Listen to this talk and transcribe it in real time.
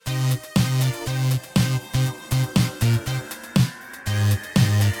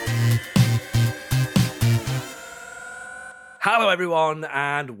Hello, everyone,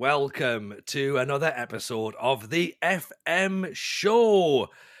 and welcome to another episode of the FM show.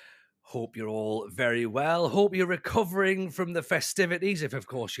 Hope you're all very well. Hope you're recovering from the festivities, if, of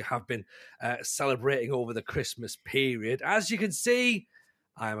course, you have been celebrating over the Christmas period. As you can see,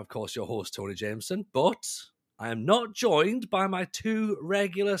 I am, of course, your host, Tony Jameson, but I am not joined by my two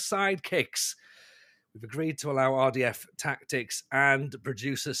regular sidekicks. We've agreed to allow RDF Tactics and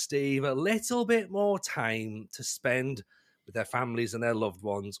producer Steve a little bit more time to spend with their families and their loved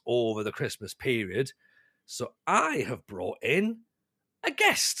ones over the Christmas period. So I have brought in a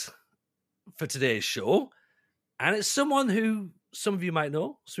guest for today's show, and it's someone who some of you might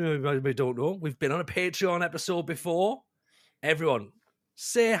know, some of you maybe don't know. We've been on a Patreon episode before. Everyone,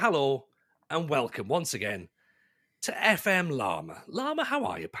 say hello and welcome once again to FMLlama. Llama, how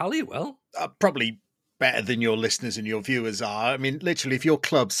are you, pal? Are you well? Probably better than your listeners and your viewers are. I mean, literally, if your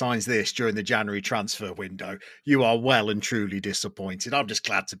club signs this during the January transfer window, you are well and truly disappointed. I'm just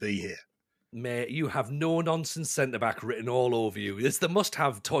glad to be here. Mate, you have no nonsense centre-back written all over you. It's the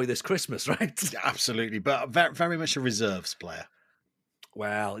must-have toy this Christmas, right? Absolutely, but very, very much a reserves player.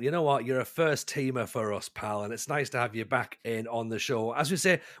 Well, you know what? You're a first teamer for us, pal, and it's nice to have you back in on the show. As we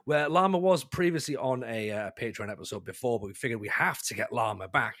say, where Llama was previously on a Patreon episode before, but we figured we have to get Llama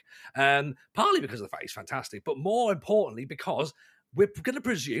back, partly because of the fact he's fantastic, but more importantly because I'm going to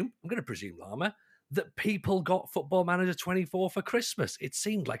presume, Llama, that people got Football Manager 24 for Christmas. It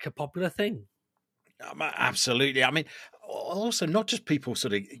seemed like a popular thing. Absolutely. I mean, also not just people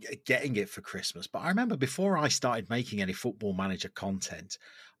sort of getting it for Christmas, but I remember before I started making any Football Manager content,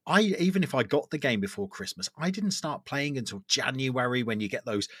 even if I got the game before Christmas, I didn't start playing until January when you get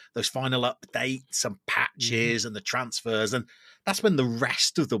those final updates and patches and the transfers, and that's when the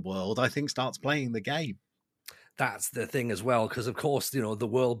rest of the world, I think, starts playing the game. That's the thing as well, because of course, you know, the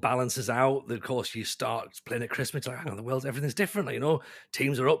world balances out. Of course, you start playing at Christmas, like, hang on, the world, everything's different. You know,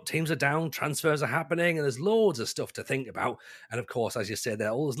 teams are up, teams are down, transfers are happening, and there's loads of stuff to think about. And of course, as you said, there,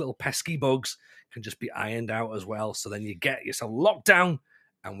 all those little pesky bugs can just be ironed out as well. So then you get yourself locked down,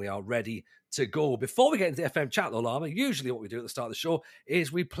 and we are ready to go. Before we get into the FM chat, though, Llama, usually what we do at the start of the show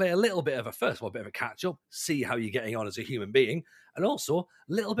is we play a little bit of a bit of a catch up, see how you're getting on as a human being, and also a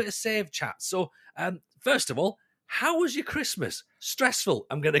little bit of save chat. So, first of all, how was your Christmas? Stressful.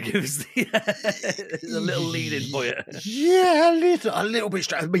 I'm going to give us the little lead in for you. Yeah, a little bit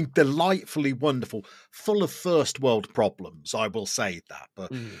stressful. I mean, delightfully wonderful, full of first world problems, I will say that.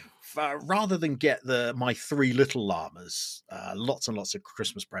 But rather than get my three little llamas, lots and lots of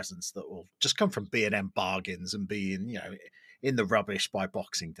Christmas presents that will just come from B&M bargains and being, you know, in the rubbish by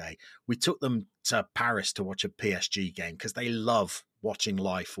Boxing Day, we took them to Paris to watch a PSG game because they love watching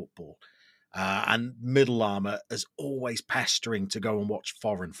live football. And Middle Llama is always pestering to go and watch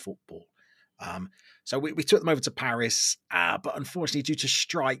foreign football. So we took them over to Paris, but unfortunately, due to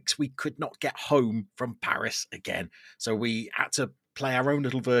strikes, we could not get home from Paris again. So we had to play our own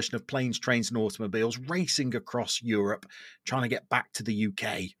little version of Planes, Trains and Automobiles, racing across Europe, trying to get back to the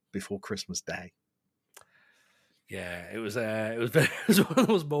UK before Christmas Day. Yeah, it was one of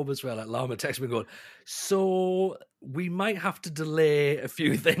those moments where like Llama texted me going, so we might have to delay a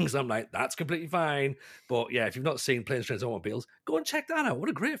few things. I'm like, that's completely fine. But yeah, if you've not seen Planes, Trains, Automobiles, go and check that out. What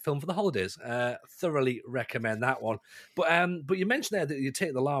a great film for the holidays. Thoroughly recommend that one. But you mentioned there that you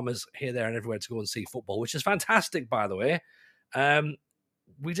take the llamas here, there and everywhere to go and see football, which is fantastic, by the way.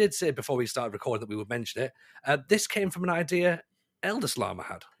 We did say before we started recording that we would mention it. This came from an idea eldest llama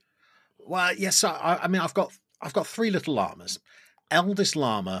had. Well, yes, I mean, I've got three little llamas. Eldest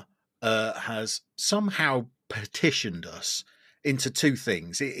llama has somehow petitioned us into two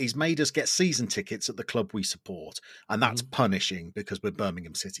things. He's made us get season tickets at the club we support, and that's punishing because we're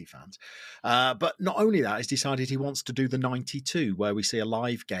Birmingham City fans. But not only that, he's decided he wants to do the 92, where we see a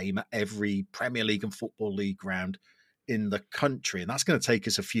live game at every Premier League and Football League ground in the country. And that's going to take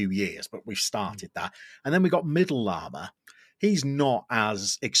us a few years, but we've started that. And then we got Middle Llama. He's not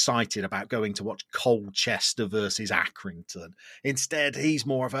as excited about going to watch Colchester versus Accrington. Instead, he's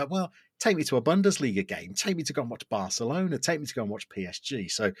more of a, well, take me to a Bundesliga game, take me to go and watch Barcelona, take me to go and watch PSG.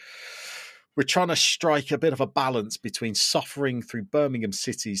 So we're trying to strike a bit of a balance between suffering through Birmingham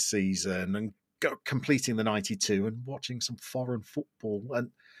City's season and completing the 92 and watching some foreign football.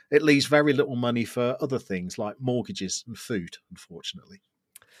 And it leaves very little money for other things like mortgages and food, unfortunately.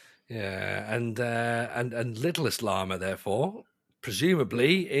 Yeah, and littlest llama, therefore,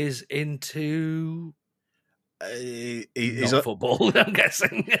 presumably is into he's football, I'm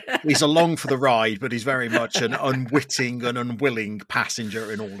guessing. He's along for the ride, but he's very much an unwitting and unwilling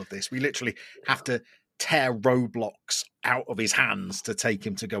passenger in all of this. We literally have to tear Roblox out of his hands to take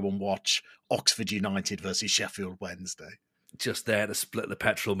him to go and watch Oxford United versus Sheffield Wednesday. just there to split the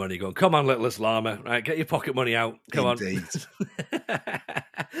petrol money, going, come on, littlest llama, right, get your pocket money out, come Indeed. on.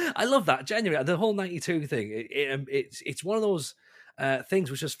 I love that, genuinely. The whole 92 thing, it's one of those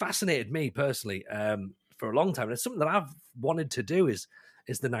things which has fascinated me personally for a long time. And it's something that I've wanted to do is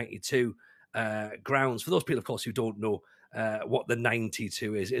the 92 grounds. For those people, of course, who don't know what the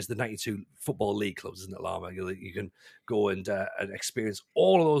 92 is the 92 football league clubs, isn't it, Llama? You can go and experience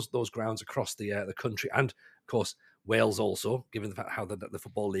all of those grounds across the country, and of course Wales also, given the fact how the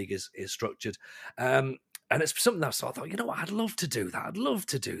football league is structured. And it's something that I thought, you know what, I'd love to do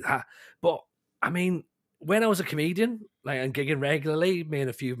that. But I mean, when I was a comedian, and gigging regularly, me and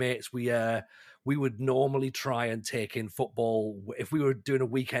a few mates, we would normally try and take in football. If we were doing a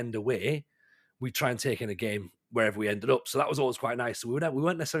weekend away, we'd try and take in a game wherever we ended up. So that was always quite nice. So we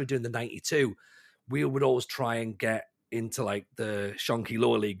weren't necessarily doing the 92. We would always try and get into like the Shonky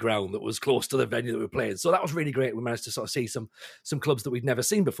Lower League ground that was close to the venue that we were playing. So that was really great. We managed to sort of see some clubs that we'd never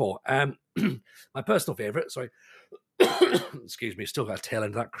seen before. My personal favourite, sorry, excuse me, still got a tail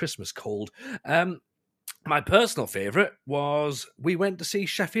end of that Christmas cold. My personal favourite was we went to see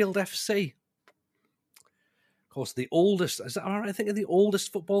Sheffield FC. Of course, the oldest, is that right? I think the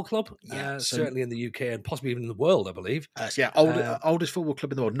oldest football club, certainly in the UK and possibly even in the world, I believe. Oldest football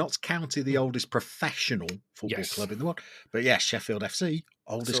club in the world, not counting the oldest professional football club in the world. But yes, Sheffield FC,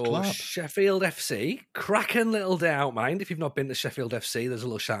 oldest club. Sheffield FC, cracking little day out, mind. If you've not been to Sheffield FC, there's a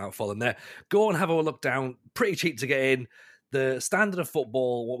little shout out for them there. Go and have a look down. Pretty cheap to get in. The standard of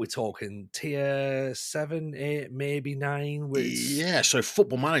football, what we're talking, tier 7, 8, maybe 9. Yeah, so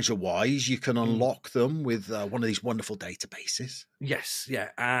Football Manager-wise, you can unlock them with one of these wonderful databases. Yes, yeah,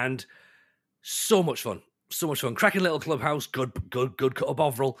 and so much fun. So much fun. Cracking little clubhouse, good cut up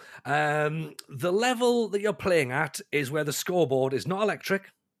overall. The level that you're playing at is where the scoreboard is not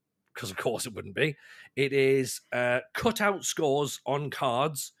electric, because of course it wouldn't be. It is cut out scores on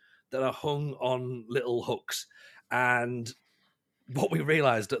cards that are hung on little hooks. And what we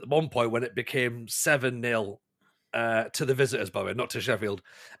realised at one point when it became 7-0 to the visitors, by the way, not to Sheffield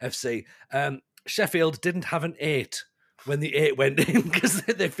FC, Sheffield didn't have an 8 when the 8 went in because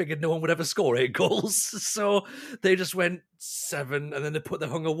they figured no one would ever score 8 goals. So they just went 7 and then they put the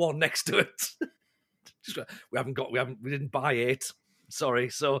hung a 1 next to it. We didn't buy 8. Sorry.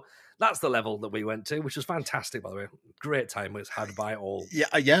 So that's the level that we went to, which was fantastic, by the way. Great time was had by all. Yeah,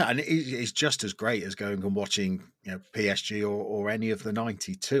 and it's just as great as going and watching, PSG or any of the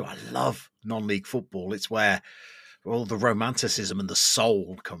 92. I love non-league football. It's where all the romanticism and the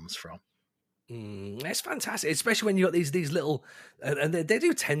soul comes from. It's fantastic, especially when you got these little, and they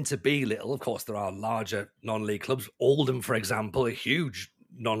do tend to be little. Of course, there are larger non-league clubs. Oldham, for example, a huge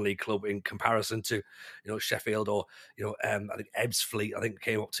non-league club in comparison to Sheffield or I think Ebbsfleet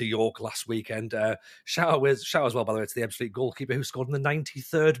came up to York last weekend. Shout out as well, by the way, to the Ebbsfleet goalkeeper who scored in the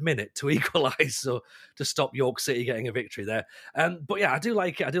 93rd minute to equalise, so to stop York City getting a victory there. But yeah, I do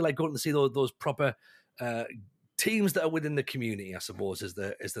like it. I do like going to see those proper teams that are within the community, I suppose, is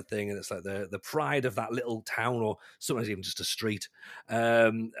the thing, and it's like the pride of that little town, or sometimes even just a street.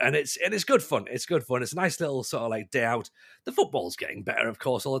 And it's good fun. It's good fun. It's a nice little sort of like day out. The football's getting better, of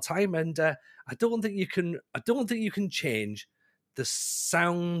course, all the time, and I don't think you can change the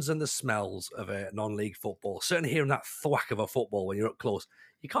sounds and the smells of a non-league football. Certainly hearing that thwack of a football when you're up close,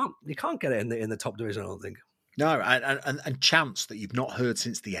 you can't get it in the top division, I don't think. No, and chants that you've not heard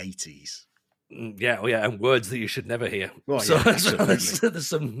since the 80s. Yeah, and words that you should never hear. Well, so there's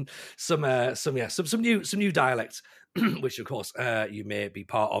some new dialects, which of course you may be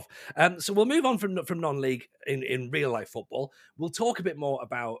part of. So we'll move on from non-league in real life football. We'll talk a bit more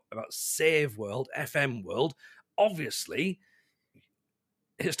about Save World, FM World. Obviously,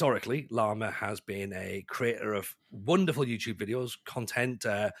 historically, Llama has been a creator of wonderful YouTube videos, content.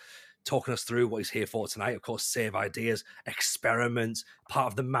 Talking us through what he's here for tonight. Of course, save ideas, experiments, part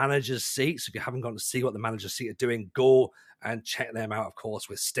of the manager's seat. So if you haven't gone to see what the manager's seat are doing, go and check them out, of course,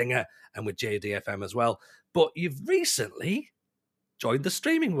 with Stinger and with JDFM as well. But you've recently joined the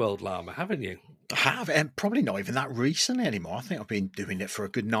streaming world, Llama, haven't you? I have, and probably not even that recently anymore. I think I've been doing it for a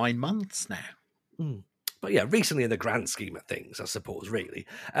good 9 months now. But yeah, recently in the grand scheme of things, I suppose, really.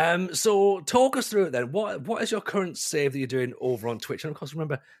 So talk us through it then. What is your current save that you're doing over on Twitch? And of course,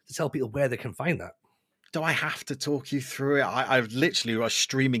 remember to tell people where they can find that. Do I have to talk you through it? I literally was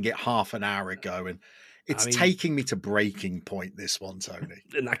streaming it half an hour ago, and it's taking me to breaking point, this one, Tony.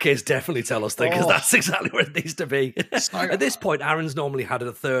 In that case, definitely tell us then, because that's exactly where it needs to be. So, at this point, Aaron's normally had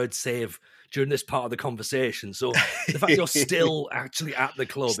a third save during this part of the conversation. So the fact you're still actually at the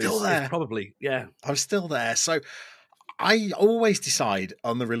club is probably, yeah. I'm still there. So I always decide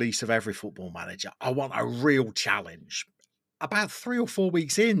on the release of every Football Manager, I want a real challenge. about 3 or 4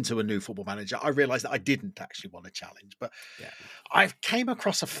 weeks into a new Football Manager, I realised that I didn't actually want a challenge. But Yeah. I came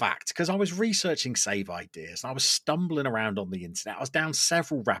across a fact because I was researching save ideas and I was stumbling around on the internet. I was down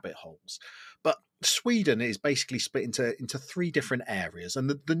several rabbit holes. But Sweden is basically split into 3 different areas, and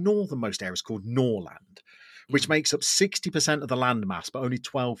the northernmost area is called Norrland, which makes up 60% of the landmass, but only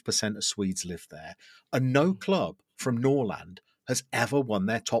 12% of Swedes live there. And no club from Norrland has ever won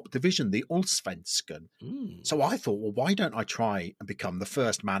their top division, the Allsvenskan. So I thought, well, why don't I try and become the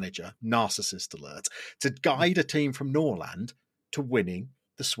first manager, narcissist alert, to guide a team from Norrland to winning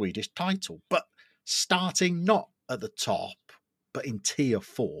the Swedish title, but starting not at the top, but in tier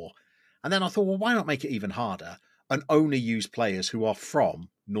 4. And then I thought, well, why not make it even harder and only use players who are from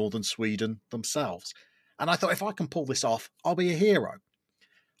northern Sweden themselves? And I thought, if I can pull this off, I'll be a hero.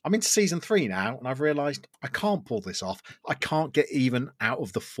 I'm into season 3 now, and I've realised I can't pull this off. I can't get even out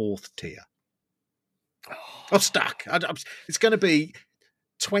of the 4th tier. I'm stuck. It's going to be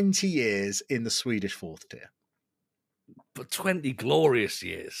 20 years in the Swedish 4th tier. But 20 glorious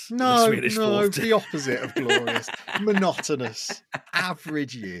years. No, in the Swedish 4th tier. the opposite of glorious. Monotonous,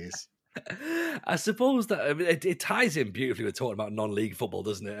 average years. I suppose that it ties in beautifully with talking about non-league football,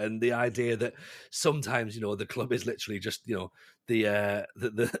 doesn't it? And the idea that sometimes, the club is literally just,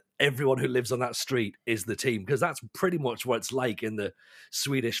 the everyone who lives on that street is the team, because that's pretty much what it's like in the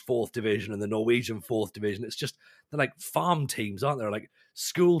Swedish 4th division and the Norwegian 4th division. It's just, they're like farm teams, aren't they? Like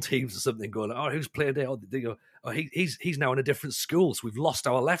school teams or something going, oh, who's playing there? They go, oh, he's now in a different school, so we've lost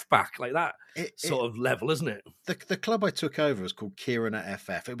our left back, like that sort of level, isn't it? The club I took over was called Kiruna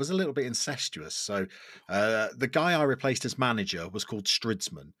FF. It was a little bit incestuous. So the guy I replaced as manager was called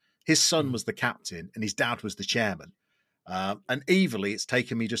Stridsman. His son was the captain and his dad was the chairman. And evilly, it's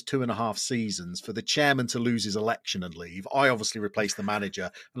taken me just 2.5 seasons for the chairman to lose his election and leave. I obviously replaced the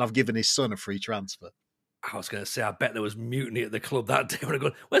manager, and I've given his son a free transfer. I was going to say, I bet there was mutiny at the club that day when I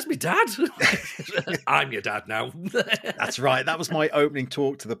go, where's my dad? I'm your dad now. That's right. That was my opening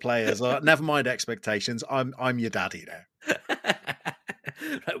talk to the players. Never mind expectations. I'm your daddy now.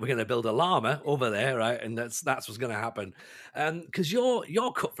 Right, we're going to build a llama over there, right? And that's what's going to happen. Because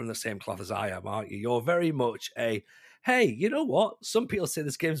you're cut from the same cloth as I am, aren't you? You're very much a, hey, you know what? Some people say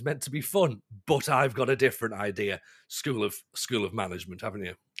this game's meant to be fun, but I've got a different idea. School of management, haven't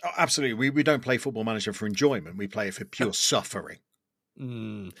you? Oh, absolutely. We don't play Football Manager for enjoyment. We play it for pure suffering.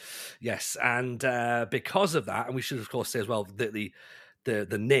 Yes, and because of that, and we should of course say as well that the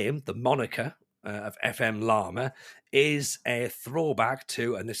name, the moniker of FMLlama is a throwback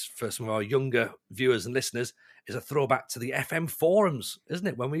to, and this for some of our younger viewers and listeners, is a throwback to the FM forums, isn't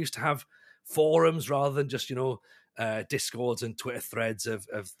it? When we used to have forums rather than just, Discords and Twitter threads of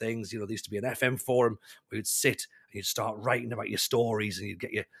things. There used to be an FM forum where you'd sit and you'd start writing about your stories, and you'd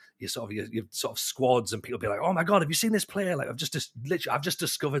get your sort of squads, and people would be like, "Oh my god, have you seen this player? Like I've just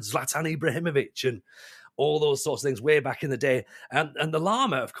discovered Zlatan Ibrahimovic," and all those sorts of things way back in the day. And the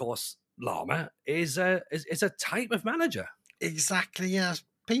llama, of course, llama is a type of manager. Exactly. Yes.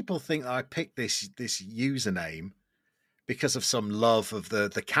 People think that I picked this username because of some love of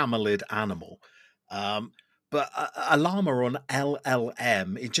the camelid animal. But a llama on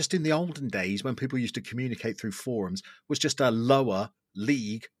LLM, just in the olden days when people used to communicate through forums, was just a lower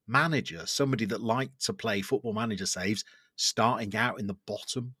league manager, somebody that liked to play Football Manager saves starting out in the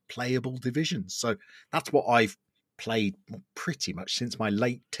bottom playable divisions. So that's what I've played pretty much since my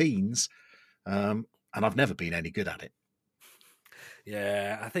late teens, and I've never been any good at it.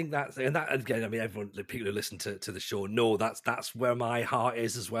 Yeah, I think that again. I mean, everyone, the people who listen to the show know that's where my heart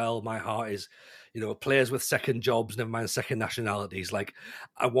is as well. My heart is, players with second jobs, never mind second nationalities. Like,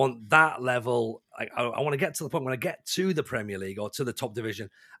 I want that level. Like, I want to get to the point when I get to the Premier League or to the top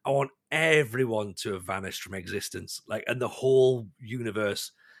division. I want everyone to have vanished from existence. Like, and the whole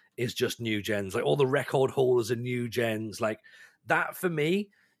universe is just new gens. Like, all the record holders are new gens. Like, that for me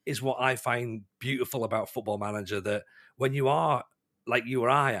is what I find beautiful about Football Manager. That when you are, like you or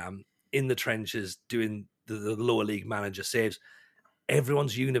I am, in the trenches doing the lower league manager saves,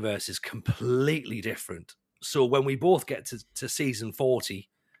 everyone's universe is completely different. So when we both get to season 40,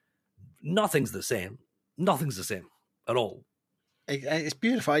 nothing's the same. Nothing's the same at all. It's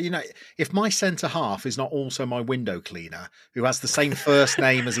beautiful. If my centre half is not also my window cleaner, who has the same first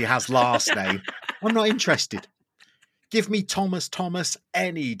name as he has last name, I'm not interested. Give me Thomas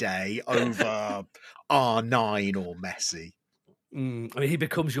any day over R9 or Messi. I mean, he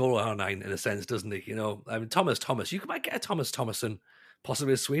becomes your R9 in a sense, doesn't he? I mean, Thomas. You might get a Thomas Thomasson,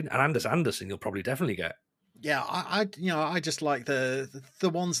 possibly in Sweden, and Anders Anderson. You'll probably definitely get. Yeah, I just like the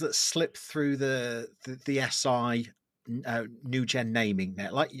ones that slip through the SI new gen naming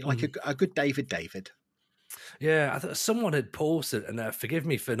net, like a good David. Yeah, someone had posted, and forgive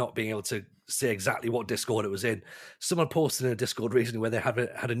me for not being able to say exactly what Discord it was in. Someone posted in a Discord recently where they had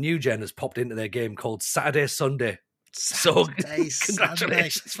a new gen has popped into their game called Saturday Sunday. So Saturday, Sunday,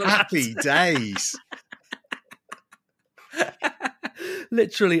 congratulations for happy that. days.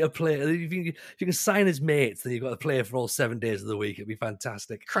 Literally a player. If you can sign as mates, then you've got a player for all 7 days of the week. It'd be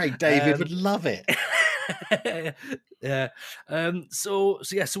fantastic. Craig David would love it. Yeah. So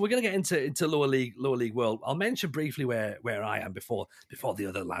we're gonna get into lower league world. I'll mention briefly where I am before the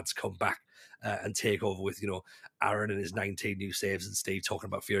other lads come back and take over with Aaron and his 19 new saves and Steve talking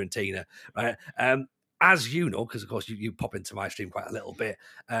about Fiorentina, right? As you know, because of course you pop into my stream quite a little bit,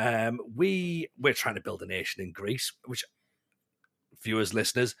 we're trying to build a nation in Greece, which viewers,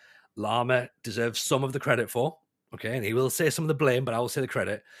 listeners, Llama deserves some of the credit for. Okay, and he will say some of the blame, but I will say the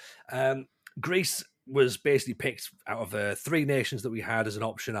credit. Greece was basically picked out of 3 nations that we had as an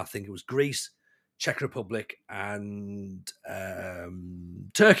option. I think it was Greece, Czech Republic, and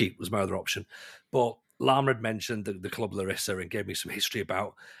Turkey was my other option. But Llama had mentioned the club Larissa and gave me some history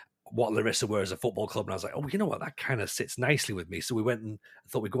about what Larissa were as a football club. And I was like, oh, you know what? That kind of sits nicely with me. So we went and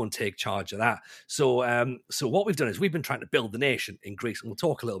thought we'd go and take charge of that. So what we've done is we've been trying to build the nation in Greece. And we'll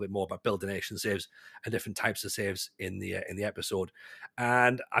talk a little bit more about build the nation saves and different types of saves in the episode.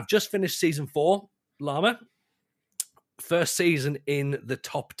 And I've just finished season 4, Llama. First season in the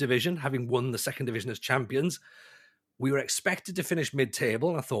top division, having won the second division as champions. We were expected to finish mid-table.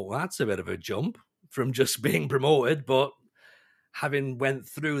 And I thought, well, that's a bit of a jump from just being promoted. But having went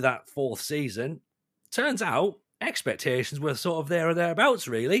through that 4th season, turns out expectations were sort of there or thereabouts,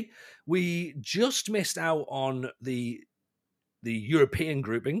 really. We just missed out on the European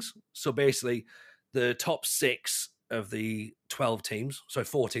groupings. So basically, the top 6 of the 12 teams,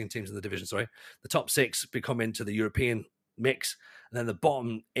 14 teams in the division, the top 6 become into the European mix, and then the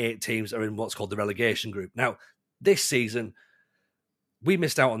bottom 8 teams are in what's called the relegation group. Now, this season, we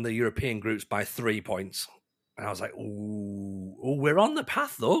missed out on the European groups by 3 points. And I was like, oh, we're on the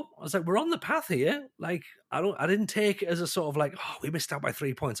path, though. I was like, we're on the path here. Like, I didn't take it as a sort of like, oh, we missed out by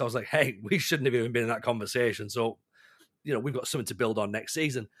 3 points. I was like, hey, we shouldn't have even been in that conversation. So, we've got something to build on next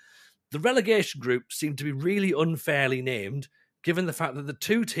season. The relegation group seemed to be really unfairly named, given the fact that the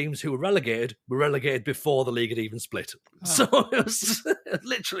 2 teams who were relegated before the league had even split. Oh. So it was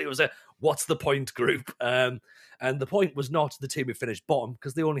literally, it was a what's the point group. And the point was not the team who finished bottom,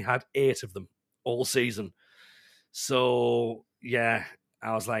 because they only had 8 of them all season. So, yeah,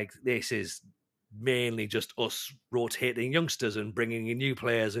 I was like, this is mainly just us rotating youngsters and bringing in new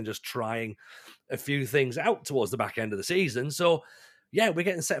players and just trying a few things out towards the back end of the season. So, yeah, we're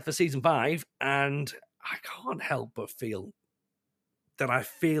getting set for season 5, and I can't help but feel that I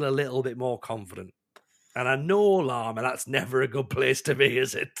feel a little bit more confident. And I know, Llama, that's never a good place to be,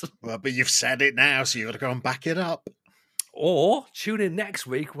 is it? Well, but you've said it now, so you've got to go and back it up. Or tune in next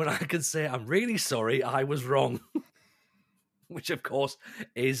week when I can say, I'm really sorry, I was wrong. Which, of course,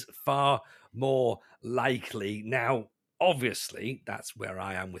 is far more likely. Now, obviously, that's where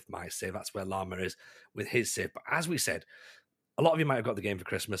I am with my save. That's where Llama is with his save. But as we said, a lot of you might have got the game for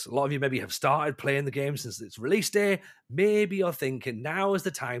Christmas. A lot of you maybe have started playing the game since its release day. Maybe you're thinking now is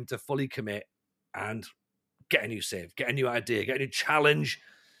the time to fully commit and get a new save, get a new idea, get a new challenge.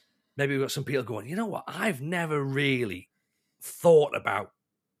 Maybe we've got some people going, you know what? I've never really thought about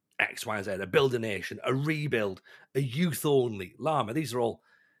X, Y, and Z, a build a nation, a rebuild, a youth only, Llama. These are all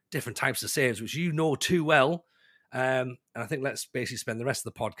different types of saves, which you know too well. And I think let's basically spend the rest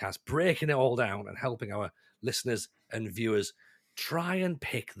of the podcast breaking it all down and helping our listeners and viewers try and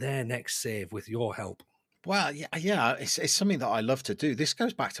pick their next save with your help. Well, yeah, it's something that I love to do. This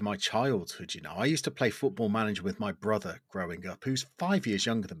goes back to my childhood, I used to play Football Manager with my brother growing up, who's 5 years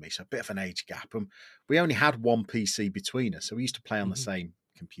younger than me, so a bit of an age gap. And we only had one PC between us, so we used to play on the same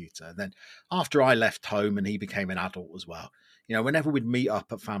computer. And then after I left home and he became an adult as well, whenever we'd meet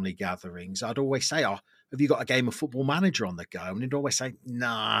up at family gatherings, I'd always say, oh, have you got a game of Football Manager on the go? And he'd always say,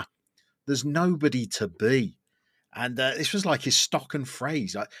 nah, there's nobody to be. And this was like his stock and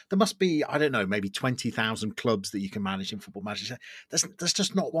phrase. There must be, I don't know, maybe 20,000 clubs that you can manage in Football Manager. There's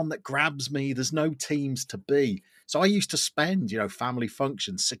just not one that grabs me. There's no teams to be. So I used to spend, family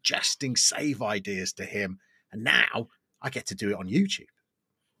functions suggesting save ideas to him. And now I get to do it on YouTube.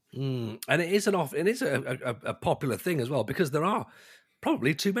 And it is a popular thing as well, because there are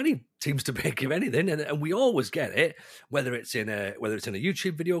probably too many teams to pick, if anything, and we always get it, whether it's in a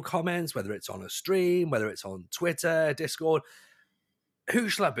YouTube video comments, whether it's on a stream, whether it's on Twitter, Discord. Who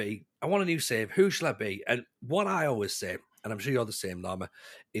shall I be? I want a new save. Who shall I be? And what I always say, and I'm sure you're the same, Llama,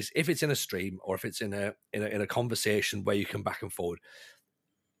 is if it's in a stream or if it's in a conversation where you come back and forward,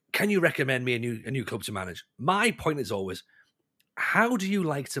 can you recommend me a new club to manage? My point is always, how do you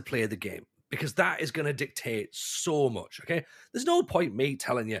like to play the game? Because that is going to dictate so much. Okay, there's no point me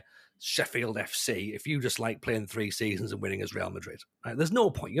telling you Sheffield FC if you just like playing 3 seasons and winning as Real Madrid. Right? There's no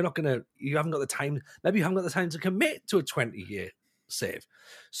point. You haven't got the time. Maybe you haven't got the time to commit to a 20-year save.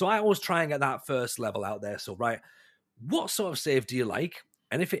 So I always try and get that first level out there. So, right, what sort of save do you like?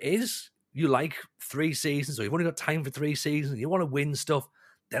 And if it is you like 3 seasons, or you've only got time for 3 seasons, and you want to win stuff,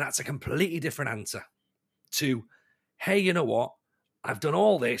 then that's a completely different answer to, hey, you know what? I've done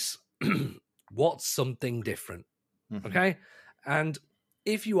all this. What's something different? Mm-hmm. Okay. And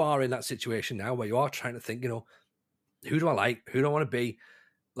if you are in that situation now where you are trying to think, who do I like? Who do I want to be?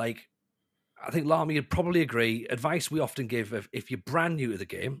 Like, I think, Lama, you'd probably agree. Advice we often give if you're brand new to the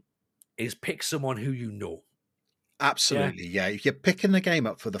game is pick someone who you know. Absolutely. Yeah. If you're picking the game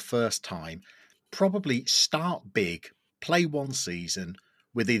up for the first time, probably start big, play 1 season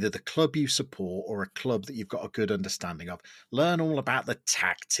with either the club you support or a club that you've got a good understanding of. Learn all about the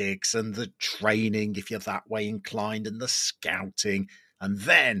tactics and the training if you're that way inclined, and the scouting. And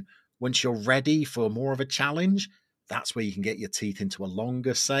then once you're ready for more of a challenge, that's where you can get your teeth into a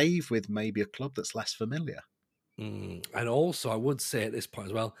longer save with maybe a club that's less familiar. And also, I would say at this point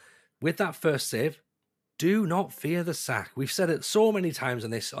as well, with that first save, do not fear the sack. We've said it so many times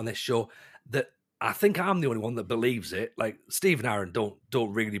on this show that I think I'm the only one that believes it. Like, Steve and Aaron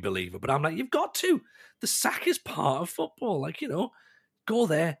don't really believe it, but I'm like, you've got to. The sack is part of football. Like, go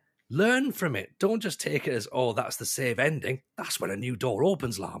there, learn from it. Don't just take it as, oh, that's the save ending. That's when a new door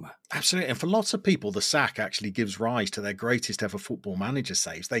opens, Lama. Absolutely. And for lots of people, the sack actually gives rise to their greatest ever football manager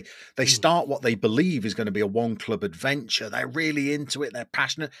saves. They start what they believe is going to be a one-club adventure. They're really into it. They're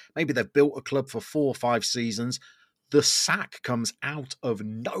passionate. Maybe they've built a club for 4 or 5 seasons. The sack comes out of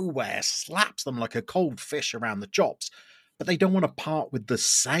nowhere, slaps them like a cold fish around the chops, but they don't want to part with the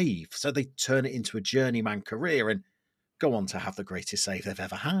save. So they turn it into a journeyman career and go on to have the greatest save they've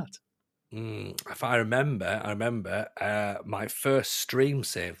ever had. If I remember my first stream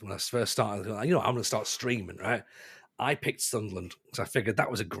save when I first started, I'm going to start streaming, right? I picked Sunderland because I figured that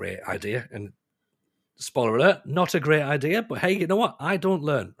was a great idea. And spoiler alert, not a great idea, but hey, you know what? I don't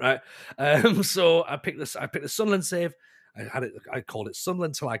learn, right? So I picked the Sunderland save. I called it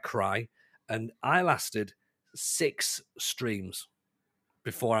Sunderland Till I Cry. And I lasted 6 streams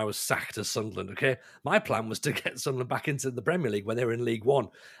before I was sacked as Sunderland, okay? My plan was to get Sunderland back into the Premier League when they were in League One.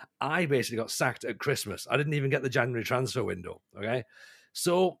 I basically got sacked at Christmas. I didn't even get the January transfer window, okay?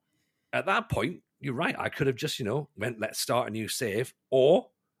 So at that point, you're right. I could have just, went, let's start a new save, or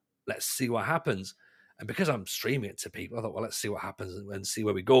let's see what happens. And because I'm streaming it to people, I thought, well, let's see what happens and see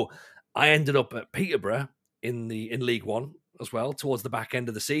where we go. I ended up at Peterborough in League One as well, towards the back end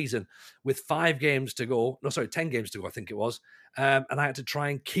of the season, with 10 games to go, I think it was. And I had to try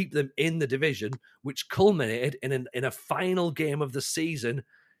and keep them in the division, which culminated in a final game of the season,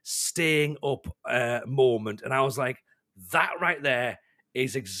 staying up moment. And I was like, that right there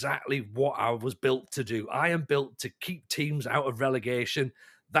is exactly what I was built to do. I am built to keep teams out of relegation.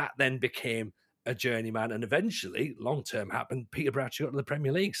 That then became a journeyman, and eventually, long-term happened, Peterborough actually got to the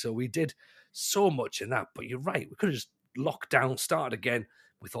Premier League. So we did so much in that. But you're right, we could have just locked down, started again.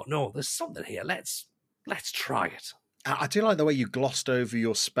 We thought, no, there's something here. Let's try it. I do like the way you glossed over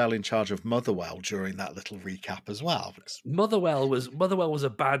your spell in charge of Motherwell during that little recap as well. Motherwell was a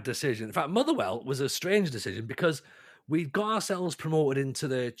bad decision. In fact, Motherwell was a strange decision because we got ourselves promoted into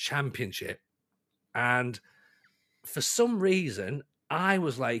the Championship, and for some reason, I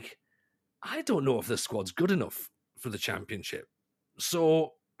was like, I don't know if the squad's good enough for the Championship.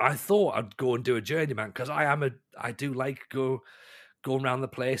 So I thought I'd go and do a journeyman because I do like going around the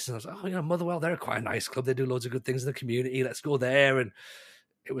place. And I was like, oh, Motherwell, they're quite a nice club. They do loads of good things in the community. Let's go there. And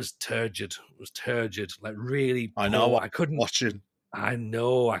it was turgid. Like really poor. I know. I couldn't watching. I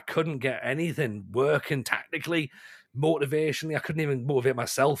know. I couldn't get anything working tactically, motivationally. I couldn't even motivate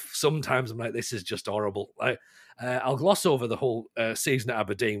myself. Sometimes I'm like, this is just horrible. I'll gloss over the whole season at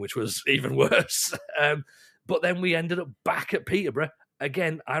Aberdeen, which was even worse. But then we ended up back at Peterborough,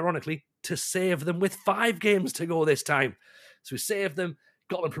 again, ironically, to save them with 5 games to go this time. So we saved them,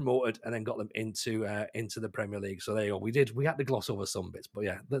 got them promoted, and then got them into the Premier League. So there you go. We had to gloss over some bits, but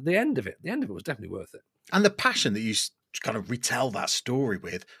yeah, the end of it was definitely worth it. And the passion that you kind of retell that story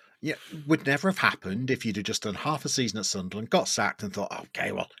with, would never have happened if you'd have just done half a season at Sunderland, got sacked, and thought,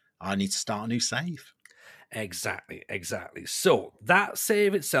 okay, well, I need to start a new save. Exactly. So that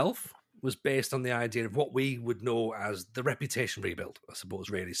save itself was based on the idea of what we would know as the reputation rebuild, I suppose,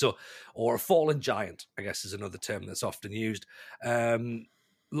 really. So, or a fallen giant, I guess, is another term that's often used.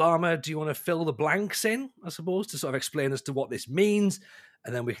 Lama, do you want to fill the blanks in, I suppose, to sort of explain as to what this means?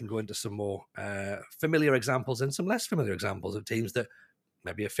 and then we can go into some more familiar examples and some less familiar examples of teams that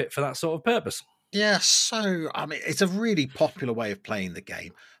maybe are fit for that sort of purpose. Yeah, so I mean, it's a really popular way of playing the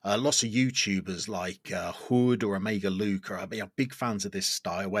game. Lots of YouTubers like Hood or Omega Luke are big fans of this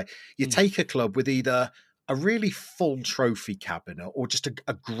style, where you take a club with either a really full trophy cabinet or just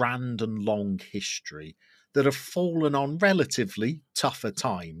a grand and long history that have fallen on relatively tougher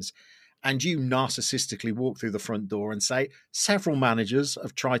times. And you narcissistically walk through the front door and say, several managers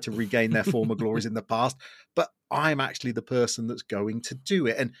have tried to regain their former glories in the past, but I'm actually the person that's going to do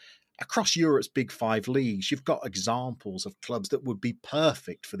it. And across Europe's big five leagues, you've got examples of clubs that would be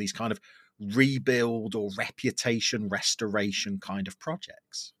perfect for these kind of rebuild or reputation restoration kind of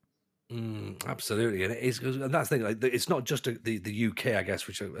projects. Absolutely, and it is, and that's the thing. Like, it's not just the UK, I guess,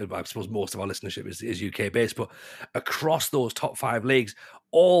 which I suppose most of our listenership is UK based, but across those top five leagues,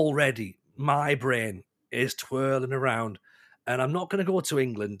 already my brain is twirling around, and I'm not going to go to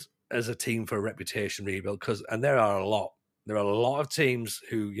England as a team for a reputation rebuild and there are a lot. There are a lot of teams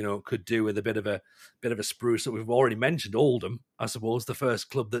who could do with a bit of a spruce up. We've already mentioned Oldham, I suppose, the first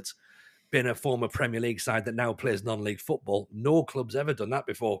club that's been a former Premier League side that now plays non-league football. No club's ever done that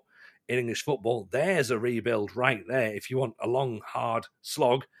before in English football. There's a rebuild right there if you want a long, hard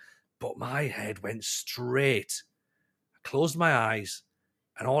slog. But my head went straight. I closed my eyes,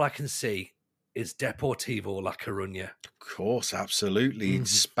 and all I can see is Deportivo La Coruña. Of course, absolutely. In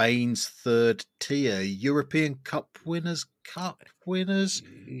Spain's third tier, European Cup winners.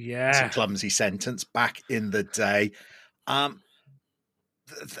 Yeah. It's a clumsy sentence back in the day.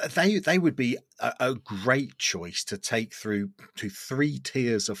 They would be a great choice to take through to 3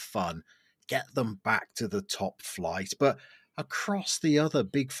 tiers of fun, get them back to the top flight. But across the other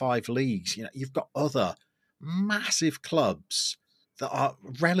big 5 leagues, you've got other massive clubs that are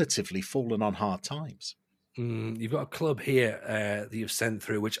relatively fallen on hard times. You've got a club here that you've sent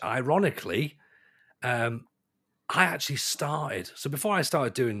through, which ironically, I actually started. So before I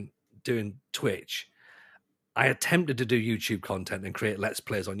started doing Twitch, I attempted to do YouTube content and create Let's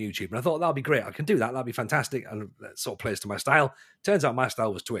Plays on YouTube. And I thought, that'll be great. I can do that. That'll be fantastic. And that sort of plays to my style. Turns out my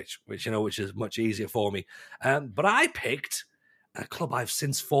style was Twitch, which is much easier for me. But I picked a club I've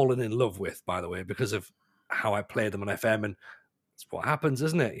since fallen in love with, by the way, because of how I played them on FM. And it's what happens,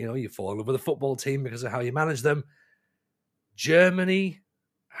 isn't it? You fall in love with a football team because of how you manage them. Germany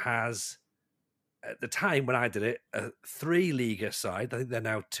has, at the time when I did it, a 3-Liga side. I think they're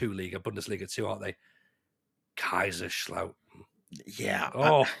now 2-Liga, Bundesliga 2, aren't they? Kaiserslautern.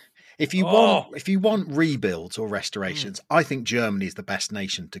 Yeah. If you want rebuilds or restorations, I think Germany is the best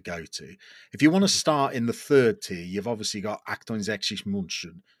nation to go to. If you want to start in the third tier, you've obviously got 68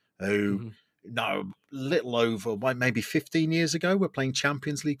 München, who little over maybe 15 years ago were playing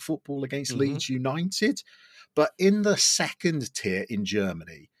Champions League football against Leeds United. But in the second tier in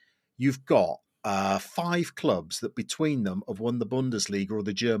Germany, you've got 5 clubs that between them have won the Bundesliga or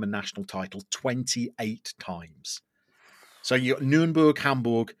the German national title 28 times. So you got Nuremberg,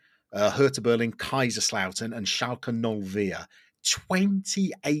 Hamburg, Hertha Berlin, Kaiserslautern, and Schalke 04.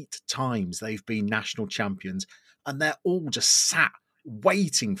 28 times they've been national champions, and they're all just sat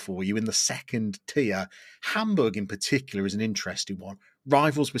waiting for you in the second tier. Hamburg in particular is an interesting one.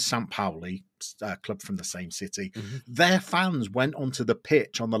 Rivals with St. Pauli, a club from the same city. Their fans went onto the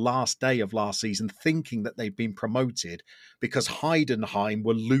pitch on the last day of last season thinking that they'd been promoted because Heidenheim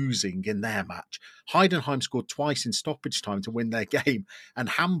were losing in their match. Heidenheim scored twice in stoppage time to win their game, and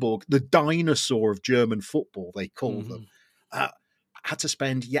Hamburg, the dinosaur of German football, they call them, had to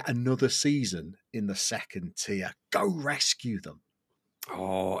spend yet another season in the second tier. Go rescue them.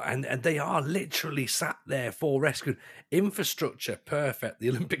 Oh, and they are literally sat there for rescue. Infrastructure, perfect. The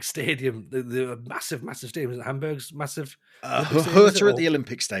Olympic Stadium, the massive stadium. Hamburg's massive. Hertha at the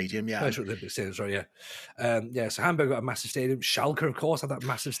Olympic Stadium, yeah. Hertha at the Olympic Stadium, sorry, yeah. So Hamburg got a massive stadium. Schalke, of course, had that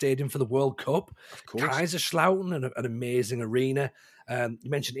massive stadium for the World Cup. Of course. Kaiserslautern, an amazing arena. You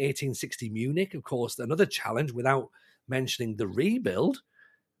mentioned 1860 Munich, of course, another challenge without mentioning the rebuild.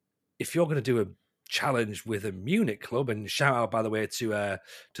 If you're going to do a challenge with a Munich club, and shout out, by the way, to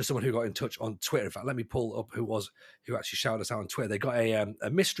someone who got in touch on Twitter. In fact, let me pull up who actually shouted us out on Twitter. They got a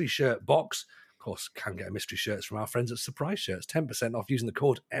mystery shirt box. Of course, can get a mystery shirts from our friends at Surprise Shirts, 10% off using the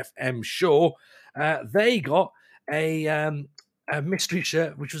code FM Show. They got a mystery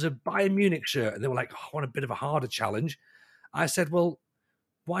shirt, which was a Bayern Munich shirt, and they were like, I want a bit of a harder challenge. I said, well,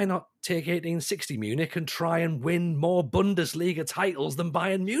 why not take 1860 Munich and try and win more Bundesliga titles than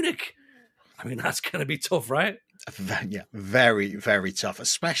Bayern Munich? I mean, that's going to be tough, right? Yeah, very, very tough.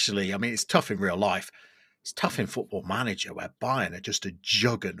 Especially, it's tough in real life. It's tough in Football Manager, where Bayern are just a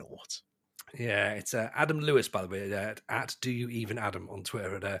juggernaut. Yeah, it's Adam Lewis, by the way, at Do You Even Adam on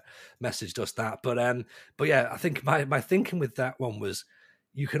Twitter, and messaged us that. But yeah, I think my thinking with that one was,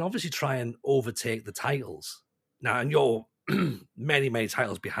 you can obviously try and overtake the titles now, and you're many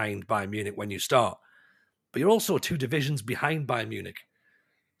titles behind Bayern Munich when you start, but you're also 2 divisions behind Bayern Munich.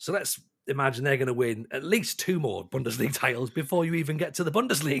 So let's imagine they're going to win at least 2 more Bundesliga titles before you even get to the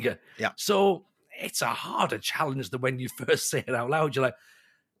Bundesliga. Yeah. So it's a harder challenge than when you first say it out loud. You're like,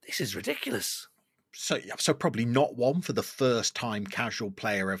 this is ridiculous. So probably not one for the first-time casual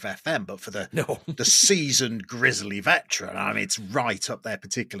player of FM, but for the No. seasoned grizzly veteran. I mean, it's right up their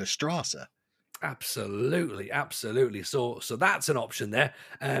particular strata. Absolutely. So that's an option there.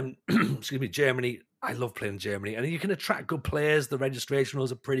 Excuse me, Germany. I love playing Germany, and you can attract good players. The registration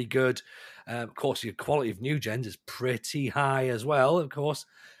rules are pretty good. Of course, your quality of new gens is pretty high as well. Of course,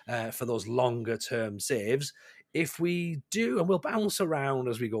 for those longer term saves. If we do, and we'll bounce around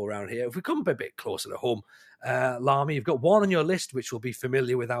as we go around here. If we come a bit closer to home, Lama, you've got one on your list which will be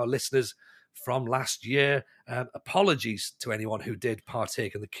familiar with our listeners from last year. Apologies to anyone who did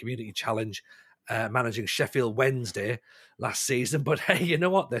partake in the community challenge. Managing Sheffield Wednesday last season, but hey, you know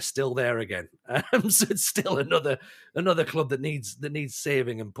what? They're still there again. So it's still another club that needs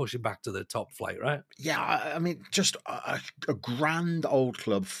saving and pushing back to the top flight, right? Yeah, I mean, just a grand old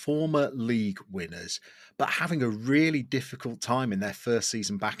club, former league winners, but having a really difficult time in their first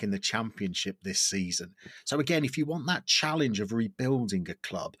season back in the Championship this season. So again, if you want that challenge of rebuilding a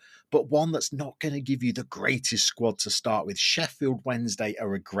club, but one that's not going to give you the greatest squad to start with, Sheffield Wednesday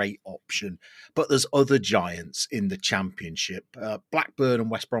are a great option. But there's other giants in the Championship. Blackburn and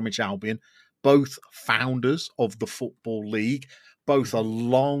West Bromwich Albion, both founders of the Football League, both a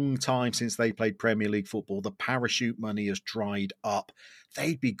long time since they played Premier League football. The parachute money has dried up.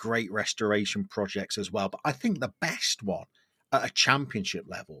 They'd be great restoration projects as well. But I think the best one at a Championship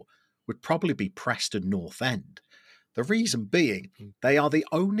level would probably be Preston North End. The reason being, they are the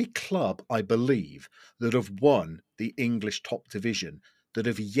only club, I believe, that have won the English top division that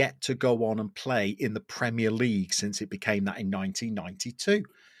have yet to go on and play in the Premier League since it became that in 1992.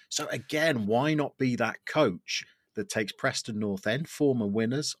 So again, why not be that coach that takes Preston North End, former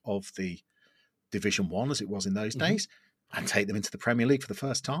winners of the Division 1 as it was in those days, and take them into the Premier League for the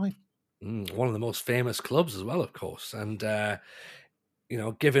first time? One of the most famous clubs as well, of course. And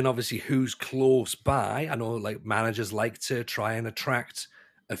given obviously who's close by, I know like managers like to try and attract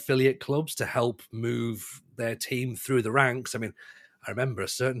affiliate clubs to help move their team through the ranks. I mean, I remember a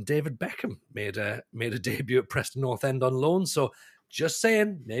certain David Beckham made a debut at Preston North End on loan. So just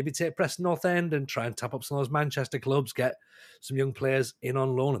saying, maybe take Preston North End and try and tap up some of those Manchester clubs, get some young players in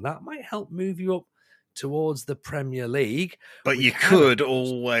on loan, and that might help move you up towards the Premier League. But you could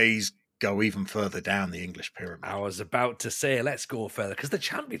always go even further down the English pyramid. I was about to say, let's go further, because the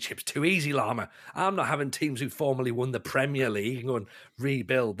Championship's too easy, Lama. I'm not having teams who formerly won the Premier League and go and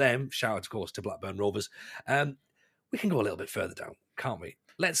rebuild them. Shout out, of course, to Blackburn Rovers. We can go a little bit further down, can't we?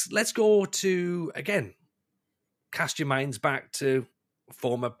 Let's go to, again, cast your minds back to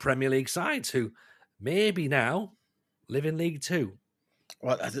former Premier League sides who maybe now live in League Two.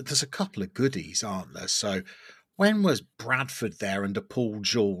 Well, there's a couple of goodies, aren't there? So when was Bradford there under Paul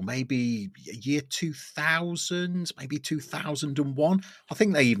Jewell? Maybe year 2000, maybe 2001. I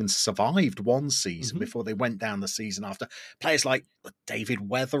think they even survived one season before they went down the season after. Players like David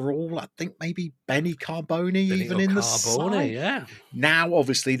Weatherall, I think maybe Benny Carboni in the side. Yeah. Now,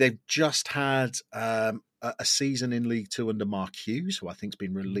 obviously, they've just had a season in League Two under Mark Hughes, who I think has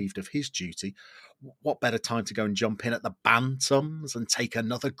been relieved of his duty. What better time to go and jump in at the Bantams and take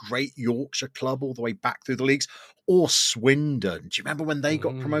another great Yorkshire club all the way back through the leagues? Or Swindon. Do you remember when they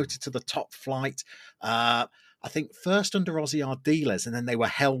got promoted to the top flight? I think first under Ozzy Ardiles, and then they were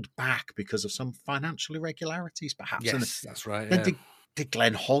held back because of some financial irregularities, perhaps. Yes, that's right. Then did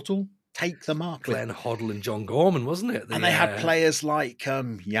Glenn Hoddle take them up? Glenn Hoddle and John Gorman, wasn't it? And they had players like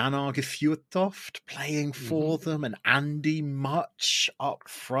Jan Arge Fjortoft playing for them, and Andy Much up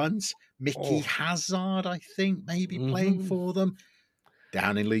front. Mickey Hazard, I think, maybe playing for them.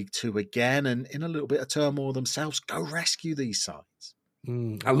 Down in League Two again, and in a little bit of turmoil themselves. Go rescue these sides.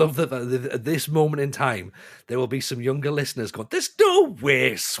 I love that at this moment in time, there will be some younger listeners going, there's no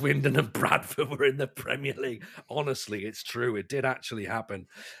way Swindon and Bradford were in the Premier League. Honestly, it's true. It did actually happen.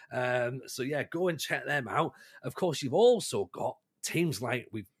 So yeah, go and check them out. Of course, you've also got teams like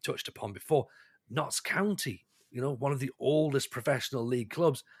we've touched upon before, Notts County, one of the oldest professional league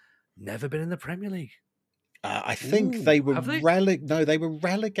clubs, never been in the Premier League. I think they were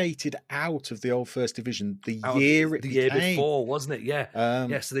relegated out of the old First Division the year before, wasn't it?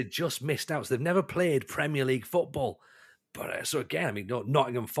 Yeah. So they just missed out. So they've never played Premier League football. But so again, I mean,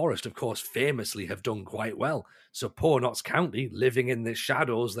 Nottingham Forest, of course, famously have done quite well. So poor Notts County living in the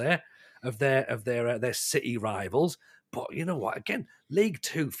shadows there of their city rivals. But you know what? Again, League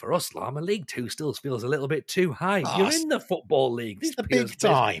Two for us, Lama, League Two still feels a little bit too high. Oh, You're in the Football League. it's These the big players,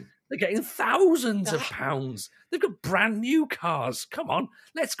 time. they're getting thousands of Ah, pounds. They've got brand new cars. Come on,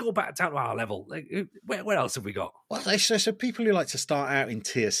 let's go back down to our level. Like, where else have we got? well, so people who like to start out in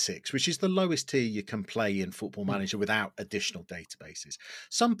tier 6, which is the lowest tier you can play in Football Manager without additional databases.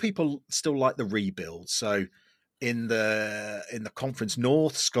 Some people still like the rebuild. So in the Conference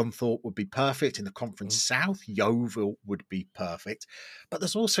North, Scunthorpe would be perfect. In the Conference South, Yeovil would be perfect. But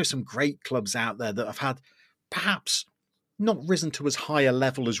there's also some great clubs out there that have had perhaps not risen to as high a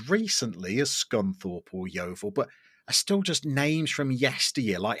level as recently as Scunthorpe or Yeovil, but are still just names from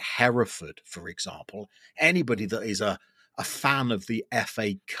yesteryear, like Hereford, for example. Anybody that is a fan of the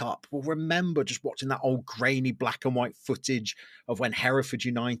FA Cup will remember just watching that old grainy black and white footage of when Hereford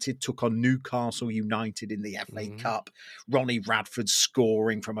United took on Newcastle United in the FA Cup. Ronnie Radford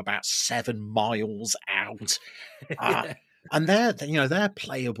scoring from about 7 miles out. Yeah. And they're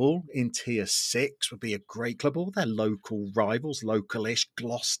playable in tier 6, would be a great club. All their local rivals, localish,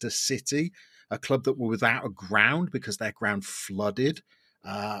 Gloucester City, a club that were without a ground because their ground flooded.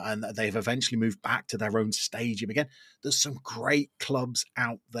 And they've eventually moved back to their own stadium again. There's some great clubs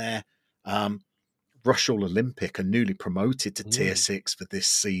out there. Rushall Olympic are newly promoted to tier 6 for this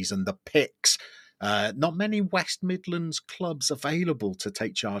season. The Picks, not many West Midlands clubs available to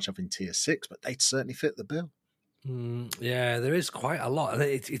take charge of in tier 6, but they'd certainly fit the bill. Yeah, there is quite a lot.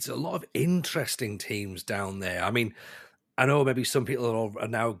 It's a lot of interesting teams down there. I mean, I know maybe some people are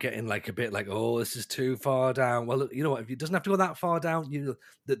now getting like a bit like, oh, this is too far down. Well, you know what? If it doesn't have to go that far down,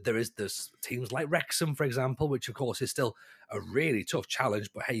 there's teams like Wrexham, for example, which of course is still a really tough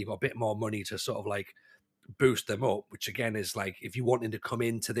challenge. But hey, you've got a bit more money to sort of like boost them up, which again is like if you wanted to come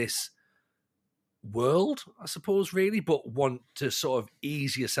into this world, I suppose, really, but want to sort of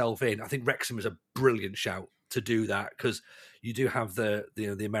ease yourself in. I think Wrexham is a brilliant shout to do that because you do have the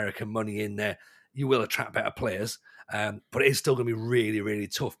American money in there. You will attract better players, but it's still going to be really, really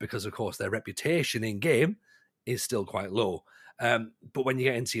tough because, of course, their reputation in game is still quite low. But when you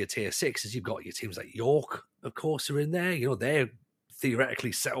get into your tier 6s, you've got your teams like York, of course, are in there. You know, they're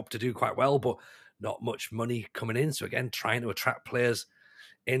theoretically set up to do quite well, but not much money coming in. So again, trying to attract players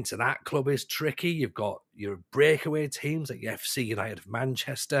into that club is tricky. You've got your breakaway teams like FC United of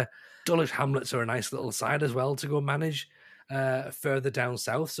Manchester. Dulwich Hamlets are a nice little side as well to go manage further down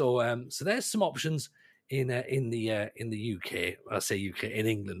south. So there's some options in the UK. I say UK in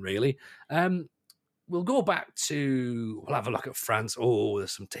England, really. We'll go back to. We'll have a look at France. Oh,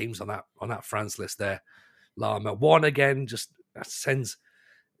 there's some teams on that France list there. Lama one again. Just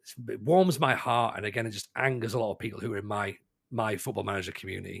it warms my heart, and again, it just angers a lot of people who are in my Football Manager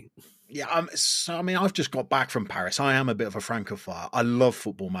community. Yeah, I've just got back from Paris. I am a bit of a Francophile. I love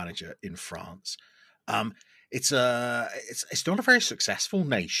Football Manager in France. It's not a very successful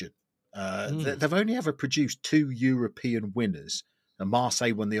nation. They've only ever produced 2 European winners. And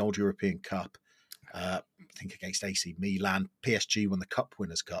Marseille won the old European Cup. I think against AC Milan. PSG won the Cup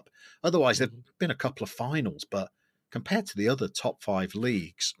Winners' Cup. Otherwise, there've been a couple of finals, but compared to the other top 5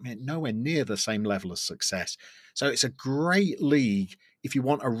 leagues, nowhere near the same level of success. So it's a great league if you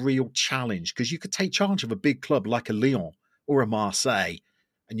want a real challenge, because you could take charge of a big club like a Lyon or a Marseille,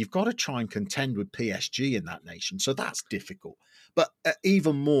 and you've got to try and contend with PSG in that nation. So that's difficult. But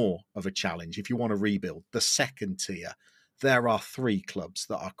even more of a challenge if you want to rebuild the second tier. There are 3 clubs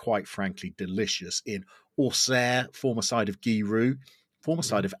that are quite frankly delicious in Auxerre, former side of Giroud, former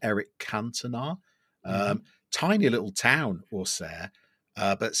side of Eric Cantona. Tiny little town, Auxerre,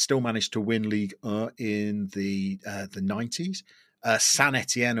 but still managed to win Ligue 1 in the 90s. Saint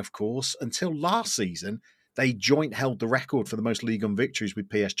Etienne, of course, until last season, they joint held the record for the most Ligue 1 victories with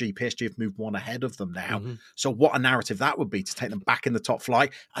PSG. PSG have moved one ahead of them now. So what a narrative that would be to take them back in the top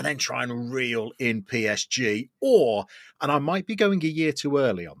flight and then try and reel in PSG. Or, and I might be going a year too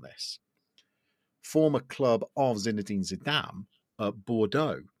early on this, former club of Zinedine Zidane,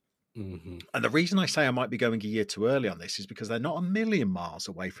 Bordeaux. And the reason I say I might be going a year too early on this is because they're not a million miles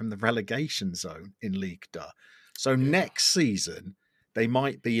away from the relegation zone in Ligue 2. So next season, they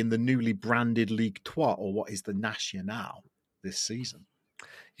might be in the newly branded Ligue 2, or what is the National this season.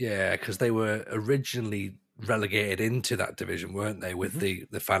 Yeah, because they were originally relegated into that division, weren't they, with the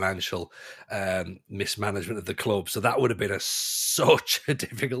financial mismanagement of the club. So that would have been such a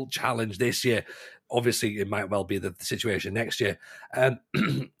difficult challenge this year. Obviously, it might well be the situation next year.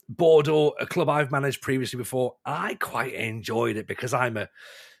 Bordeaux, a club I've managed previously before, I quite enjoyed it because I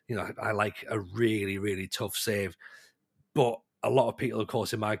like a really, really tough save. But a lot of people, of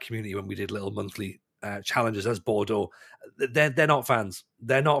course, in my community, when we did little monthly challenges as Bordeaux, they're not fans.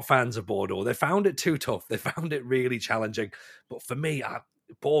 They're not fans of Bordeaux. They found it too tough. They found it really challenging. But for me,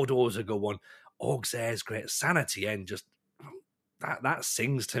 Bordeaux's a good one. Auxerre's great. Saint-Étienne, just that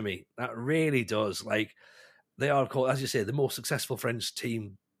sings to me. That really does. Like, they are, of course, as you say, the most successful French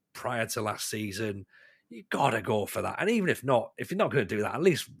team prior to last season. You gotta go for that. And even if you're not going to do that, at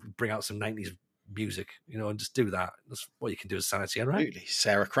least bring out some 90s music, and just do that. That's what you can do as Saint-Étienne, right? Absolutely.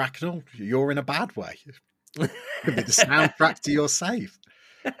 Sarah Cracknell, you're in a bad way. Could be the soundtrack to your save.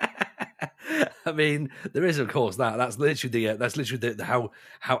 I mean, there is, of course, that. That's literally the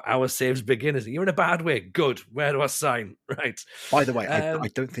how our saves begin. Is you're in a bad way? Good. Where do I sign? Right. By the way, I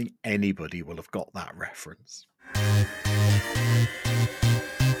don't think anybody will have got that reference.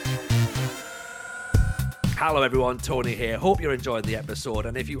 Hello everyone, Tony here. Hope you're enjoying the episode,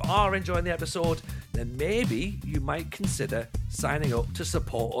 and if you are enjoying the episode, then maybe you might consider signing up to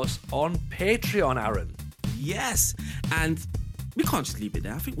support us on Patreon, Aaron. Yes, and we can't just leave it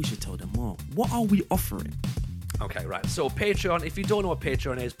there. I think we should tell them more. What are we offering? Okay, right. So Patreon, if you don't know what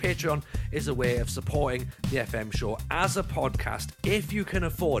Patreon is a way of supporting the FM show as a podcast, if you can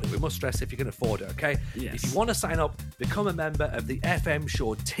afford it. We must stress if you can afford it, okay? Yes. If you want to sign up, become a member of the FM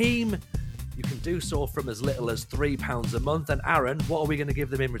show team, you can do so from as little as £3 a month. And Aaron, what are we going to give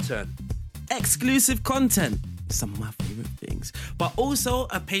them in return? Exclusive content. Some of my favourite things. But also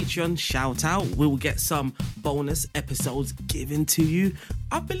a Patreon shout out. We will get some bonus episodes given to you.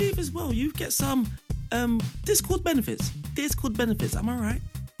 I believe as well you get some Discord benefits. Am I right?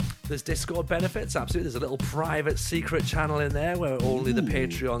 There's Discord benefits, absolutely. There's a little private secret channel in there where only the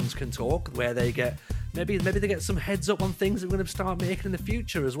Patreons can talk, where they get maybe they get some heads up on things that we're going to start making in the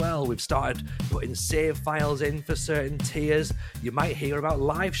future as well. We've started putting save files in for certain tiers. You might hear about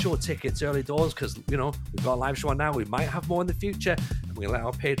live show tickets early doors because, we've got a live show on now. We might have more in the future, and we'll let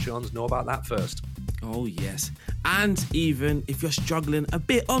our Patreons know about that first. Oh, yes. And even if you're struggling a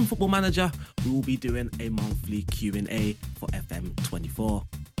bit on Football Manager, we will be doing a monthly Q&A for FM24.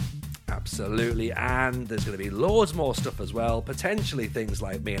 Absolutely, and there's going to be loads more stuff as well, potentially things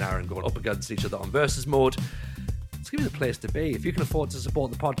like me and Aaron going up against each other on versus mode. It's going to be the place to be. If you can afford to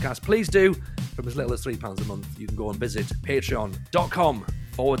support the podcast, please do. From as little as £3 a month, you can go and visit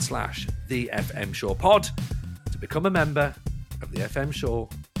patreon.com/the FM Show Pod to become a member of the FM Show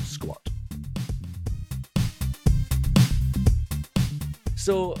squad.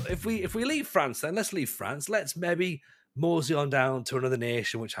 So if we leave France, then let's leave France. Let's maybe mosey on down to another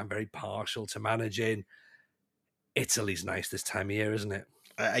nation, which I'm very partial to managing. Italy's nice this time of year, isn't it?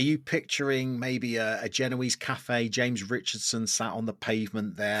 Are you picturing maybe a Genoese cafe, James Richardson sat on the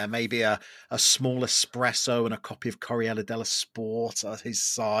pavement there, maybe a small espresso and a copy of Corriere dello Sport at his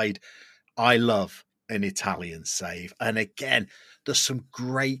side? I love an Italian save. And again, there's some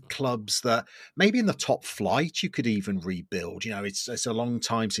great clubs that maybe in the top flight you could even rebuild. It's a long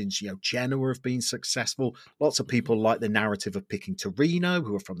time since, Genoa have been successful. Lots of people like the narrative of picking Torino,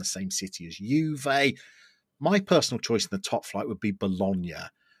 who are from the same city as Juve. My personal choice in the top flight would be Bologna,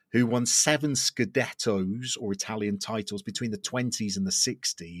 who won 7 Scudettos or Italian titles between the 20s and the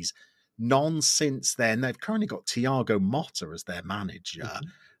 60s. None since then. They've currently got Thiago Motta as their manager.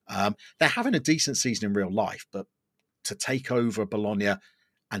 Mm-hmm. They're having a decent season in real life, but to take over Bologna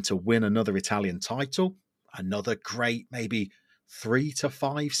and to win another Italian title, another great maybe 3 to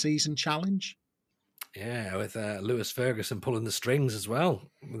 5 season challenge. Yeah, with Lewis Ferguson pulling the strings as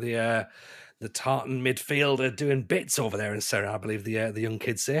well. The Tartan midfielder doing bits over there in Serie A, I believe the young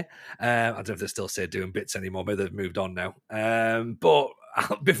kids say. I don't know if they still say doing bits anymore. Maybe they've moved on now. But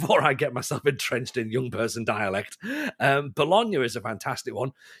before I get myself entrenched in young person dialect, Bologna is a fantastic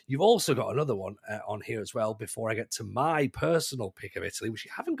one. You've also got another one on here as well before I get to my personal pick of Italy, which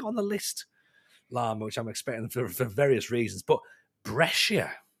you haven't got on the list, Lama, which I'm expecting for various reasons. But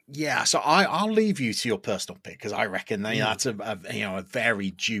Brescia. Yeah, so I'll leave you to your personal pick because I reckon that's a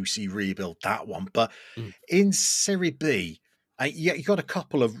very juicy rebuild, that one. But in Serie B, you got a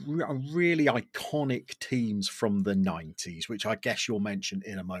couple of really iconic teams from the 90s, which I guess you'll mention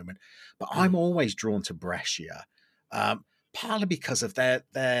in a moment. But I'm always drawn to Brescia, partly because of their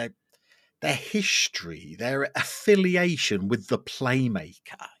history, their affiliation with the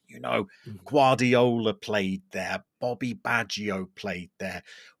playmaker. Guardiola played there. Bobby Baggio played there.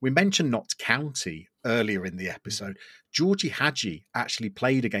 We mentioned Notts County earlier in the episode. Georgie Hagi actually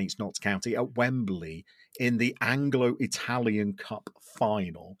played against Notts County at Wembley in the Anglo-Italian Cup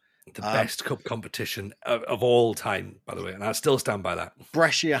final. The best cup competition of all time, by the way, and I still stand by that.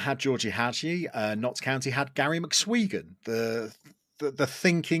 Brescia had Georgie Hagi. Notts County had Gary McSwegan, the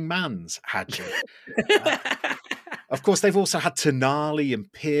thinking man's Hagi. Of course, they've also had Tonali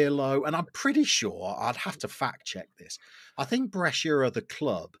and Pirlo, and I'm pretty sure, I'd have to fact check this, I think Brescia are the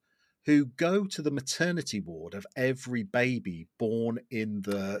club who go to the maternity ward of every baby born in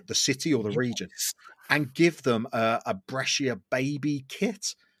the city or the region Yes. and give them a Brescia baby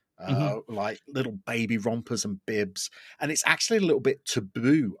kit, Mhm. like little baby rompers and bibs. And it's actually a little bit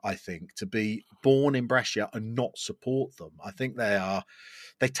taboo, I think, to be born in Brescia and not support them. I think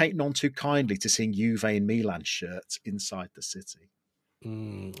they've taken on too kindly to seeing Juve and Milan shirts inside the city.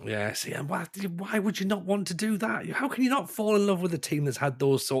 Yeah, see, and why would you not want to do that? How can you not fall in love with a team that's had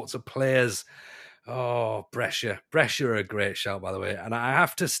those sorts of players? Oh, Brescia are a great shout, by the way. And I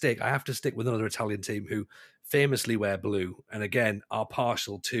have to stick with another Italian team who famously wear blue, and again are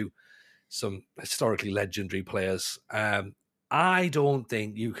partial to some historically legendary players. I don't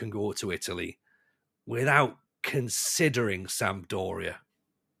think you can go to Italy without considering Sampdoria,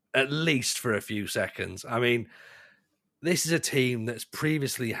 at least for a few seconds. I mean, this is a team that's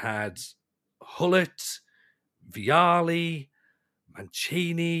previously had Hullet, Viali,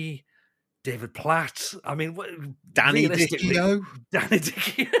 Mancini, David Platt. I mean, Danny realistically, Dicchio. Danny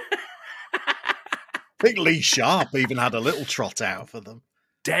Dickey, I think Lee Sharp even had a little trot out for them.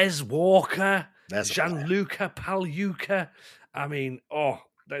 Des Walker, There's a player. Gianluca Pagliuca. I mean,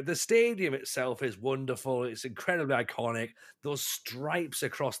 the stadium itself is wonderful. It's incredibly iconic. Those stripes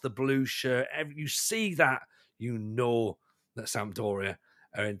across the blue shirt, you see that, you know that Sampdoria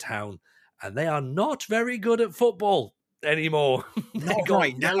are in town, and they are not very good at football anymore. Not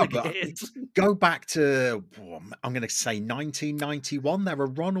right now, but go back to, I'm going to say 1991. They're a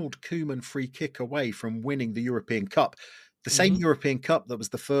Ronald Koeman free kick away from winning the European Cup. The same European Cup that was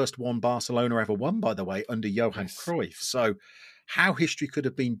the first one Barcelona ever won, by the way, under Johan Cruyff. So how history could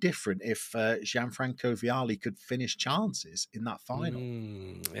have been different if Gianfranco Vialli could finish chances in that final.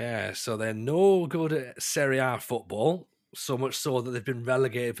 Yeah, so they're no good at Serie A football, so much so that they've been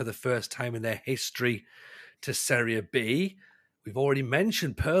relegated for the first time in their history to Serie B. We've already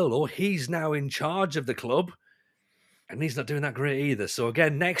mentioned Pirlo. He's now in charge of the club, and he's not doing that great either. So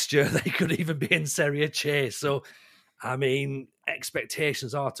again, next year they could even be in Serie C. So, I mean,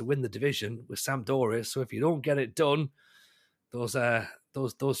 expectations are to win the division with Sampdoria. So if you don't get it done, those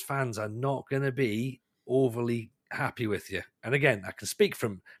fans are not going to be overly happy with you. And again, I can speak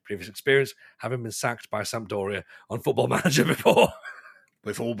from previous experience, having been sacked by Sampdoria on Football Manager before.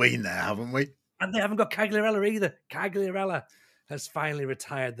 We've all been there, haven't we? And they haven't got Cagliarella either. Cagliarella has finally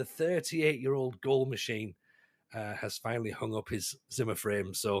retired. The 38-year-old goal machine has finally hung up his Zimmer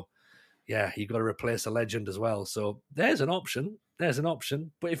frame. So, yeah, you've got to replace a legend as well. So there's an option.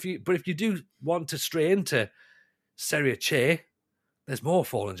 But if you do want to stray into Serie C, there's more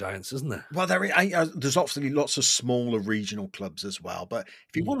fallen giants, isn't there? Well, there's obviously lots of smaller regional clubs as well. But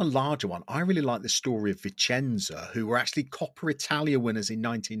if you want a larger one, I really like the story of Vicenza, who were actually Coppa Italia winners in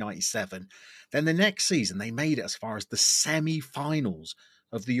 1997. Then the next season, they made it as far as the semi-finals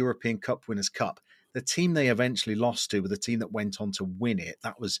of the European Cup Winners' Cup. The team they eventually lost to were the team that went on to win it.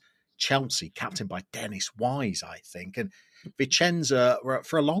 That was Chelsea, captained by Dennis Wise, I think. And Vicenza, were,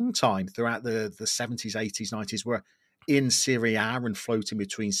 for a long time throughout the 70s, 80s, 90s, were in Serie A and floating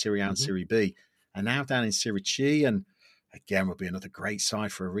between Serie A and Serie B, and now down in Serie C, and again will be another great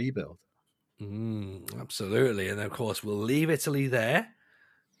side for a rebuild. Absolutely, and of course we'll leave Italy there.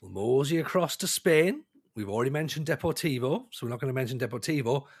 We'll mosey across to Spain. We've already mentioned Deportivo, so we're not going to mention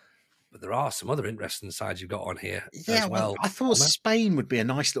Deportivo, but there are some other interesting sides you've got on here as well. I thought Spain would be a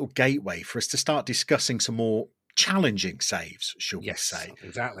nice little gateway for us to start discussing some more challenging saves, shall we say.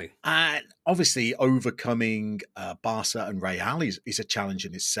 Exactly. And obviously overcoming Barca and Real is a challenge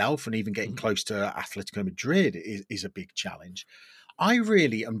in itself, and even getting close to Atletico Madrid is a big challenge. I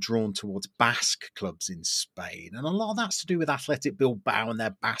really am drawn towards Basque clubs in Spain, and a lot of that's to do with Athletic Bilbao and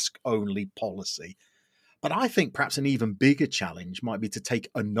their Basque-only policy. But I think perhaps an even bigger challenge might be to take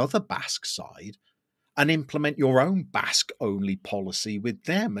another Basque side and implement your own Basque-only policy with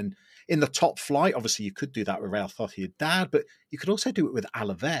them. And in the top flight, obviously, you could do that with Real Sociedad, but you could also do it with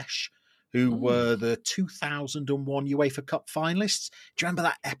Alaves, who were the 2001 UEFA Cup finalists. Do you remember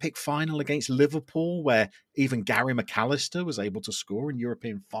that epic final against Liverpool where even Gary McAllister was able to score in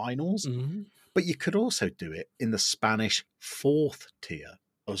European finals? But you could also do it in the Spanish fourth tier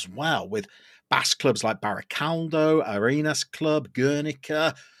as well, with Basque clubs like Baracaldo, Arenas Club,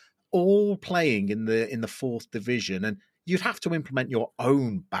 Guernica, all playing in the fourth division. And you'd have to implement your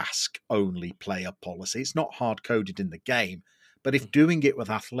own Basque-only player policy. It's not hard-coded in the game, but if doing it with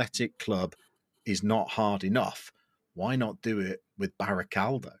Athletic Club is not hard enough, why not do it with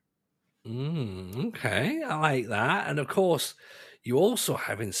Baracaldo? Okay, I like that. And of course, you also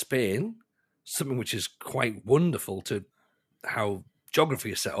have in Spain something which is quite wonderful to how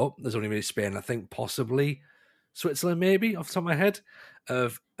geography is set up. There's only really Spain, I think, possibly Switzerland, maybe off the top of my head.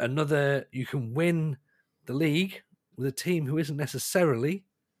 Of another, you can win the league with a team who isn't necessarily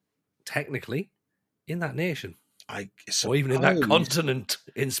technically in that nation, or even in that continent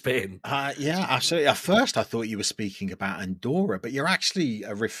in Spain. Yeah, absolutely. At first, I thought you were speaking about Andorra, but you're actually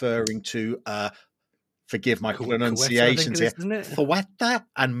referring to, forgive my pronunciations here, Ceuta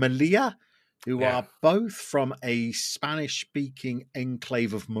and Melilla, who are both from a Spanish-speaking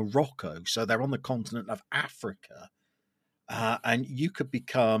enclave of Morocco. So they're on the continent of Africa. And you could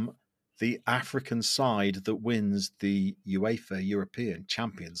become the African side that wins the UEFA European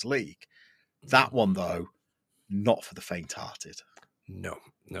Champions League. That one, though, not for the faint-hearted. No.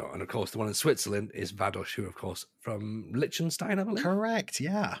 And of course, the one in Switzerland is Vados, who, of course, from Liechtenstein, I believe. Correct,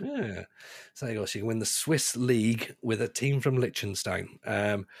 yeah. So there you go. So you can win the Swiss league with a team from Liechtenstein.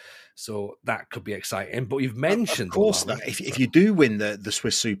 So that could be exciting. But you've mentioned... Of course, if you do win the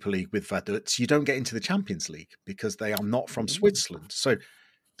Swiss Super League with Vaduz, you don't get into the Champions League because they are not from Switzerland. So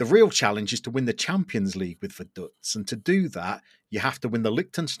the real challenge is to win the Champions League with Vaduz. And to do that, you have to win the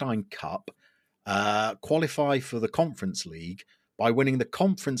Liechtenstein Cup, qualify for the Conference League. By winning the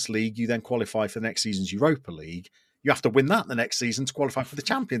Conference League, you then qualify for the next season's Europa League. You have to win that the next season to qualify for the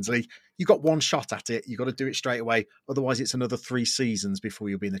Champions League. You've got one shot at it. You've got to do it straight away. Otherwise, it's another 3 seasons before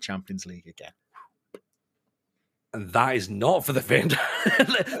you'll be in the Champions League again. And that is not for the faint.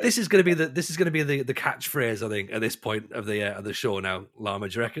 This is going to be the catchphrase, I think, at this point of the show now, Llama,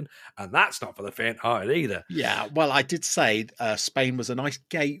 do you reckon? And that's not for the faint-hearted either. Yeah, well, I did say Spain was a nice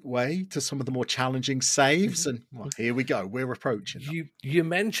gateway to some of the more challenging saves, and well, here we go. We're approaching. You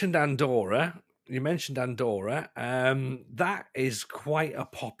mentioned Andorra. That is quite a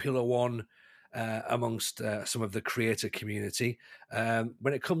popular one amongst some of the creator community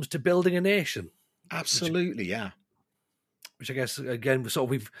when it comes to building a nation. Absolutely, yeah. Which I guess, again,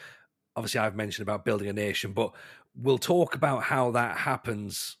 I've mentioned about building a nation, but we'll talk about how that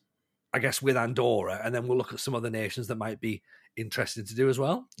happens, I guess, with Andorra, and then we'll look at some other nations that might be interested to do as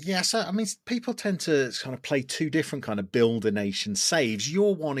well. Yeah, so, I mean, people tend to kind of play 2 different kind of build a nation saves.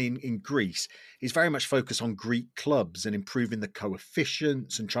 Your one in Greece is very much focused on Greek clubs and improving the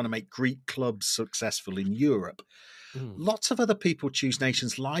coefficients and trying to make Greek clubs successful in Europe. Lots of other people choose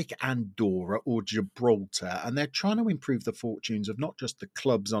nations like Andorra or Gibraltar, and they're trying to improve the fortunes of not just the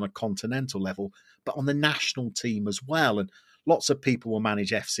clubs on a continental level, but on the national team as well. And lots of people will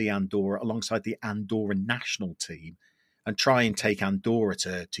manage FC Andorra alongside the Andorran national team and try and take Andorra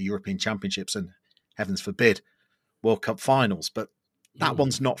to European Championships and, heavens forbid, World Cup finals. But that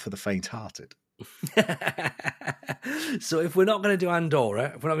one's not for the faint-hearted. So if we're not going to do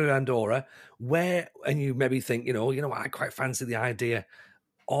Andorra, where, and you maybe think, I quite fancy the idea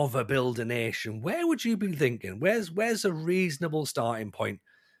of a build a nation, where would you be thinking? Where's a reasonable starting point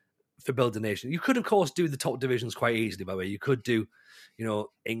for build a nation? You could, of course, do the top divisions quite easily, by the way. You could do,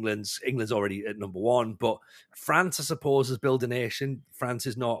 England's already at number 1, but France, I suppose, is build a nation. France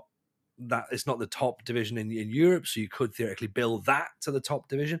is not it's not the top division in Europe, so you could theoretically build that to the top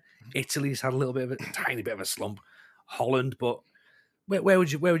division. Italy's had a little bit of a tiny bit of a slump. Holland, but where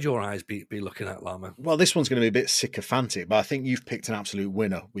would your eyes be looking at, Llama? Well, this one's going to be a bit sycophantic, but I think you've picked an absolute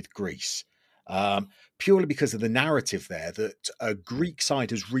winner with Greece. Purely because of the narrative there that a Greek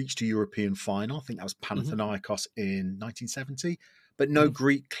side has reached a European final. I think that was Panathinaikos in 1970. But no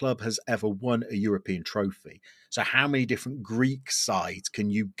Greek club has ever won a European trophy. So how many different Greek sides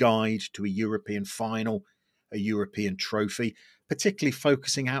can you guide to a European final, a European trophy, particularly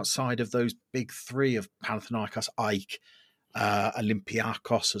focusing outside of those big 3 of Panathinaikos, AEK,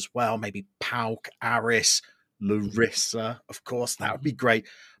 Olympiakos as well, maybe PAOK, Aris, Larissa, of course, that would be great.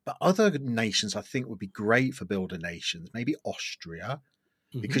 But other nations I think would be great for builder nations, maybe Austria,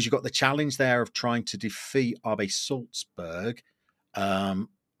 because you've got the challenge there of trying to defeat RB Salzburg,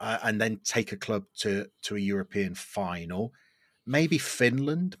 and then take a club to a European final. Maybe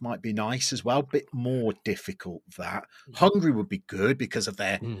Finland might be nice as well. Bit more difficult that. Hungary would be good because of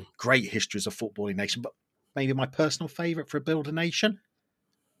their great history as a footballing nation. But maybe my personal favourite for a builder nation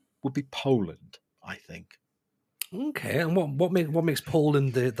would be Poland, I think. Okay, and what makes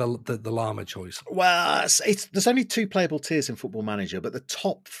Poland the Llama choice? Well, there's only 2 playable tiers in Football Manager, but the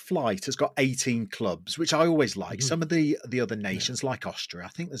top flight has got 18 clubs, which I always like. Some of the other nations, like Austria, I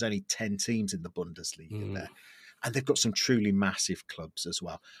think there's only 10 teams in the Bundesliga there. And they've got some truly massive clubs as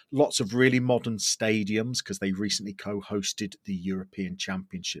well. Lots of really modern stadiums because they recently co-hosted the European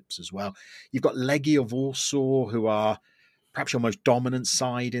Championships as well. You've got Legia Warsaw, who are perhaps your most dominant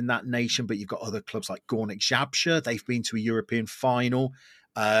side in that nation, but you've got other clubs like Górnik Zabrze. They've been to a European final.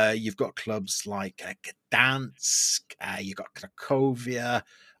 You've got clubs like Gdansk, you've got Cracovia,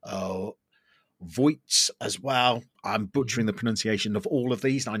 Voits as well. I'm butchering the pronunciation of all of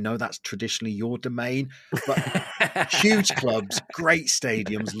these, and I know that's traditionally your domain, but huge clubs, great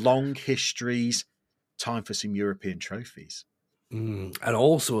stadiums, long histories, time for some European trophies. And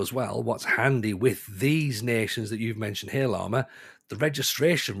also as well, what's handy with these nations that you've mentioned here, Lama, the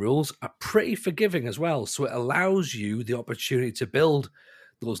registration rules are pretty forgiving as well. So it allows you the opportunity to build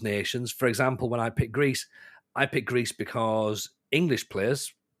those nations. For example, when I picked Greece because English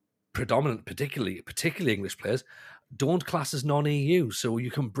players, particularly English players, don't class as non-EU. So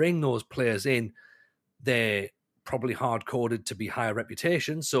you can bring those players in. They're probably hard-coded to be higher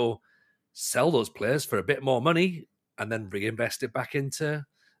reputation. So sell those players for a bit more money and then reinvest it back into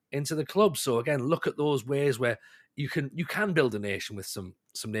the club. So again, look at those ways where you can build a nation with some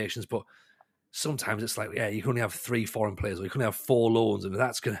nations, but sometimes it's like, yeah, you can only have 3 foreign players, or you can only have 4 loans, and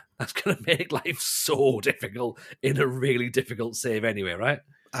that's gonna make life so difficult in a really difficult save anyway, right?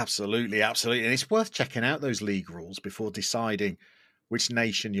 Absolutely. And it's worth checking out those league rules before deciding which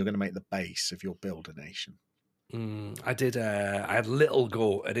nation you're going to make the base of your builder nation. I did. I had a little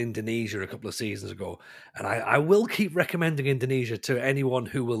go at Indonesia a couple of seasons ago, and I will keep recommending Indonesia to anyone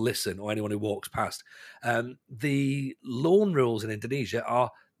who will listen or anyone who walks past. The loan rules in Indonesia are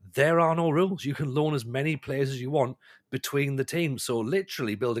there are no rules. You can loan as many players as you want between the teams. So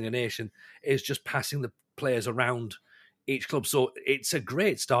literally, building a nation is just passing the players around each club. So it's a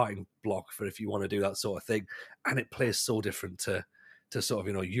great starting block for if you want to do that sort of thing, and it plays so different to sort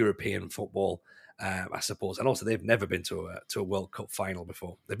of European football. I suppose, and also they've never been to a World Cup final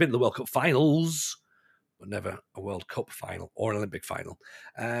before. They've been to the World Cup finals, but never a World Cup final or an Olympic final.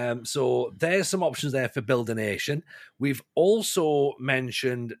 So there's some options there for Build a Nation. We've also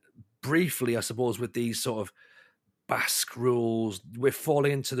mentioned briefly, I suppose, with these sort of Basque rules, we're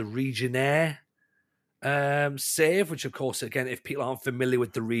falling into the Regionaire save, which of course, again, if people aren't familiar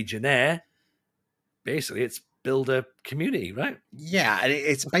with the Regionaire, basically it's build a community, right? Yeah, and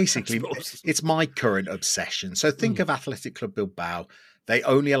it's basically it's my current obsession. So think of Athletic Club Bilbao. They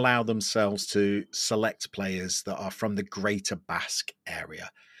only allow themselves to select players that are from the Greater Basque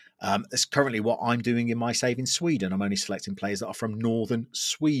area. It's currently what I'm doing in my save in Sweden. I'm only selecting players that are from northern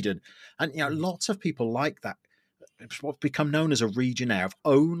Sweden, and lots of people like that. It's what's become known as a Regionaire of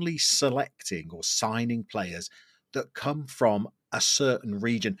only selecting or signing players that come from a certain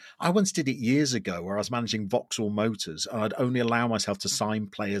region. I once did it years ago where I was managing Vauxhall Motors, and I'd only allow myself to sign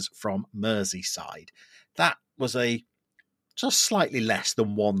players from Merseyside. That was a just slightly less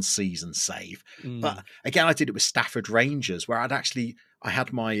than 1 season save. But again, I did it with Stafford Rangers, where I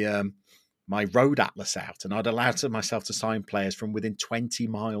had my my road atlas out, and I'd allowed myself to sign players from within 20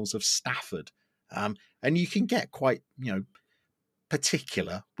 miles of Stafford. And you can get quite,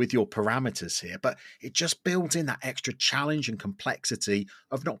 particular with your parameters here, but it just builds in that extra challenge and complexity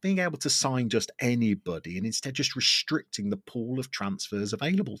of not being able to sign just anybody and instead just restricting the pool of transfers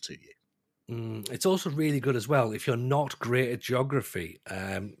available to you. It's also really good as well if you're not great at geography.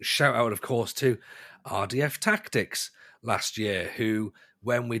 Shout out, of course, to RDF Tactics last year, who,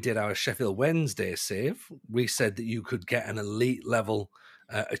 when we did our Sheffield Wednesday save, we said that you could get an elite level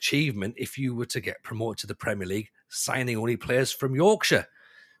achievement if you were to get promoted to the Premier League, signing only players from Yorkshire.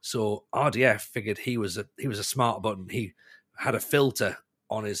 So RDF figured he was a smart button. He had a filter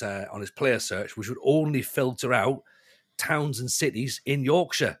on his player search, which would only filter out towns and cities in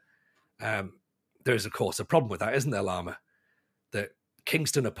Yorkshire. There's of course a problem with that, isn't there, Lama? That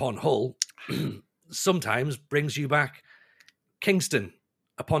Kingston upon Hull sometimes brings you back Kingston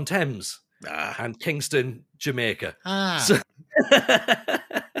upon Thames and Kingston, Jamaica.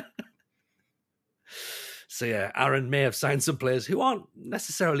 So yeah, Aaron may have signed some players who aren't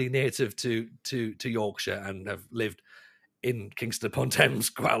necessarily native to Yorkshire and have lived in Kingston upon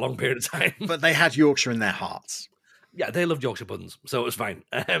Thames quite a long period of time. But they had Yorkshire in their hearts. Yeah, they loved Yorkshire buns, so it was fine.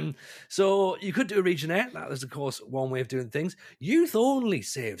 So you could do a Regionaire. That is, of course, one way of doing things. Youth-only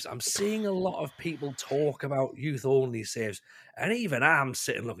saves. I'm seeing a lot of people talk about youth-only saves, and even I'm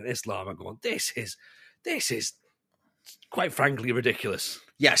sitting looking at Islam and going, this is quite frankly ridiculous.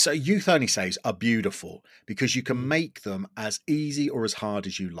 Yeah, so youth-only saves are beautiful because you can make them as easy or as hard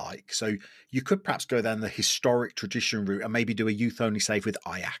as you like. So you could perhaps go down the historic tradition route and maybe do a youth-only save with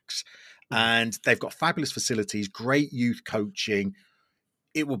Ajax. And they've got fabulous facilities, great youth coaching.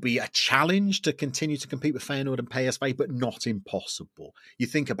 It will be a challenge to continue to compete with Feyenoord and PSV, but not impossible. You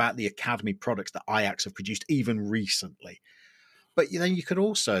think about the academy products that Ajax have produced even recently. But then you could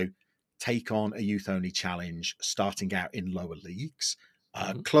also take on a youth-only challenge starting out in lower leagues.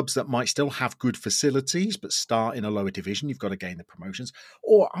 Clubs that might still have good facilities but start in a lower division, you've got to gain the promotions.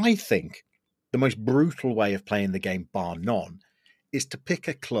 Or I think the most brutal way of playing the game, bar none, is to pick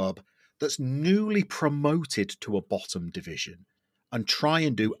a club that's newly promoted to a bottom division and try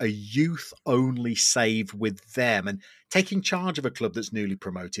and do a youth-only save with them. And taking charge of a club that's newly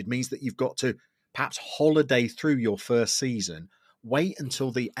promoted means that you've got to perhaps holiday through your first season, wait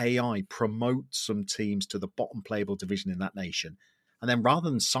until the AI promotes some teams to the bottom playable division in that nation, and then rather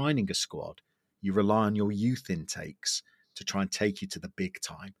than signing a squad, you rely on your youth intakes to try and take you to the big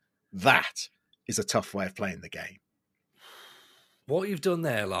time. That is a tough way of playing the game. What you've done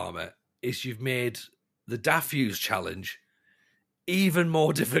there, Llama, is you've made the Diffuse challenge even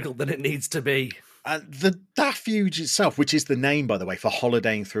more difficult than it needs to be. The Diffuse itself, which is the name, by the way, for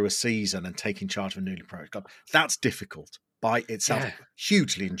holidaying through a season and taking charge of a newly promoted club, that's difficult by itself. Yeah.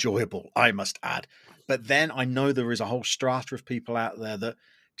 Hugely enjoyable, I must add. But then I know there is a whole strata of people out there that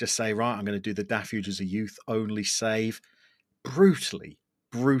just say, right, I'm going to do the Diffuse as a youth-only save. Brutally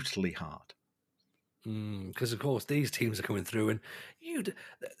hard. Because, of course, these teams are coming through and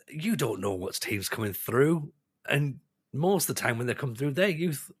you don't know what team's coming through. And most of the time when they come through, their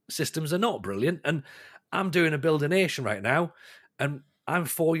youth systems are not brilliant. And I'm doing a Build a Nation right now, and I'm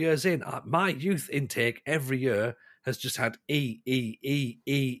 4 years in. My youth intake every year has just had E.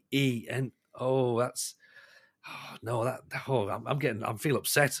 And, I feel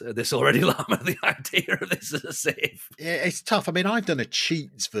upset at this already, Llama, the idea of this as a save. Yeah, it's tough. I mean, I've done a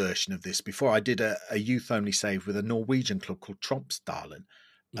cheats version of this before. I did a youth-only save with a Norwegian club called Tromsdalen,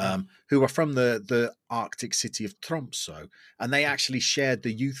 who are from the Arctic city of Tromsø, and they actually shared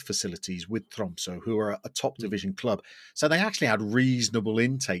the youth facilities with Tromsø, who are a top division club. So they actually had reasonable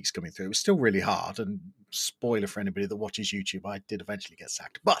intakes coming through. It was still really hard, and spoiler for anybody that watches YouTube, I did eventually get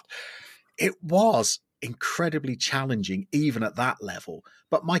sacked. But it was incredibly challenging even at that level.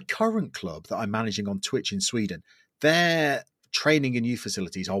 But my current club that I'm managing on Twitch in Sweden, their training and youth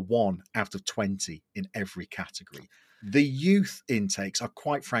facilities are 1 out of 20 in every category. The youth intakes are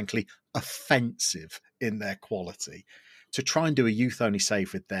quite frankly offensive in their quality. To try and do a youth-only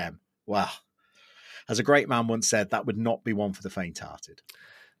save with them, well, as a great man once said, that would not be one for the faint-hearted.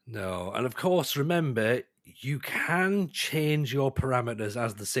 No, and of course, remember, you can change your parameters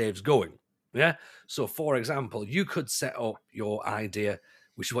as the save's going. Yeah. So, for example, you could set up your idea,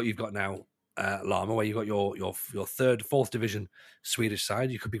 which is what you've got now, Llama, where you've got your third, fourth division Swedish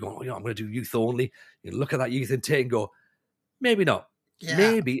side. You could be going, I'm going to do youth only. You look at that youth intake and go, maybe not.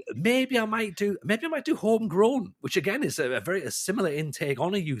 Yeah. Maybe I might do homegrown, which again is a very similar intake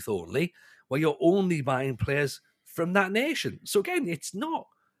on a youth only, where you're only buying players from that nation. So again, it's not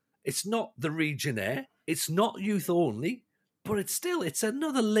the Regionaire, it's not youth only, but it's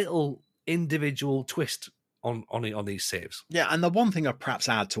another little individual twist on these saves. Yeah, and the one thing I'd perhaps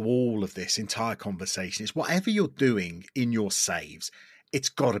add to all of this entire conversation is whatever you're doing in your saves, it's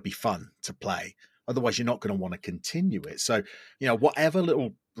got to be fun to play. Otherwise, you're not going to want to continue it. So, whatever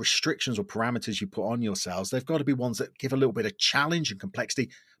little restrictions or parameters you put on yourselves, they've got to be ones that give a little bit of challenge and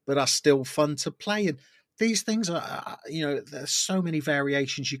complexity, but are still fun to play. And these things are, there's so many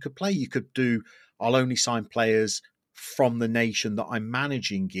variations you could play. You could do, I'll only sign players from the nation that I'm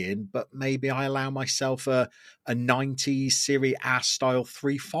managing in, but maybe I allow myself a 90s Serie A style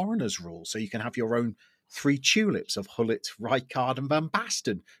 3 foreigners rule. So you can have your own 3 tulips of Hullet, Rijkaard and Van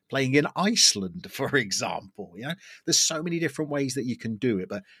Basten playing in Iceland, for example. There's so many different ways that you can do it,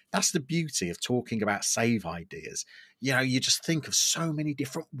 but that's the beauty of talking about save ideas. You just think of so many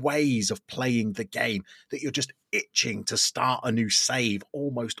different ways of playing the game that you're just itching to start a new save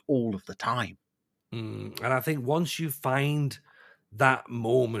almost all of the time. And I think once you find that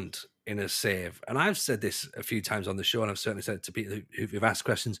moment in a save, and I've said this a few times on the show, and I've certainly said it to people who've asked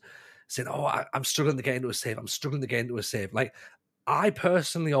questions, said, I'm struggling to get into a save. Like, I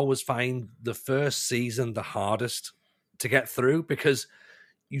personally always find the first season the hardest to get through, because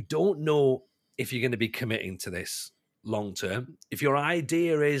you don't know if you're going to be committing to this long term. If your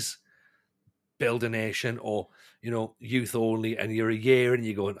idea is build a nation or youth only, and you're a year and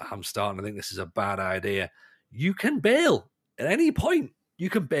you're going, I'm starting to think this is a bad idea, you can bail at any point. You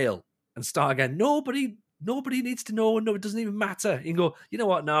can bail and start again. Nobody needs to know. No, it doesn't even matter. You can go, you know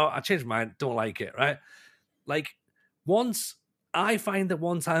what? No, I changed my mind. Don't like it. Right? Like, I find that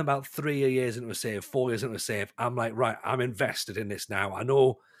once I'm about 3 years into a save, 4 years into a save, I'm like, right, I'm invested in this now. I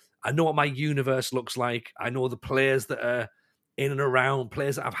know what my universe looks like. I know the players that are in and around,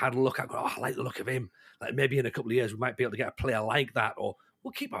 players that I've had a look at. I like the look of him. Like, maybe in a couple of years we might be able to get a player like that, or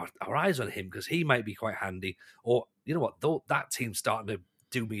we'll keep our eyes on him because he might be quite handy. Or, you know what, though, that team's starting to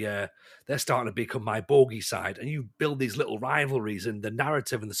do me they're starting to become my bogey side, and you build these little rivalries, and the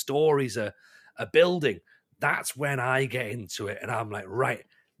narrative and the stories are building. That's when I get into it, and I'm like, right,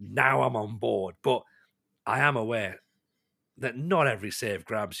 now I'm on board. But I am aware that not every save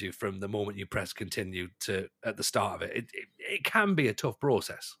grabs you from the moment you press continue to at the start of it. It can be a tough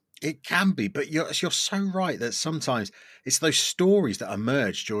process. It can be, but you're so right that sometimes it's those stories that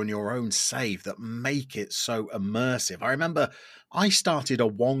emerge during your own save that make it so immersive. I remember I started a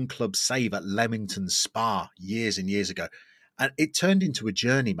one club save at Leamington Spa years and years ago, and it turned into a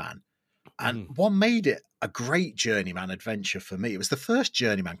journeyman. And what made it a great journeyman adventure for me, it was the first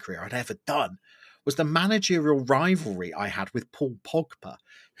journeyman career I'd ever done, was the managerial rivalry I had with Paul Pogba,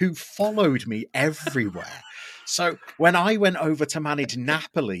 who followed me everywhere. So when I went over to manage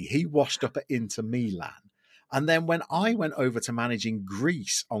Napoli, he washed up at Inter Milan. And then when I went over to managing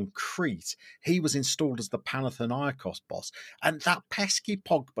Greece on Crete, he was installed as the Panathinaikos boss. And that pesky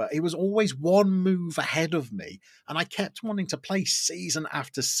Pogba, he was always one move ahead of me. And I kept wanting to play season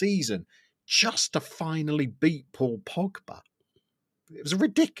after season just to finally beat Paul Pogba. It was a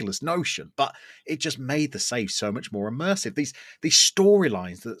ridiculous notion, but it just made the save so much more immersive. These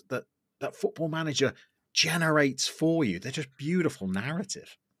storylines that Football Manager generates for you, they're just beautiful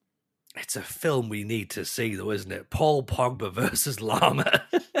narrative. It's a film we need to see, though, isn't it? Paul Pogba versus Llama.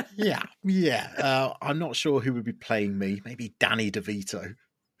 Yeah. I'm not sure who would be playing me. Maybe Danny DeVito.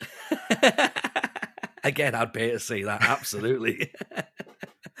 Again, I'd pay to see that, absolutely.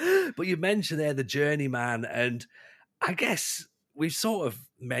 But you mentioned there the journeyman, and I guess we've sort of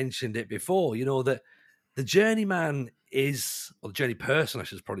mentioned it before, that the journeyman is, or the journey person, I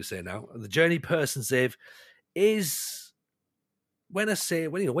should probably say now, the journey person save is when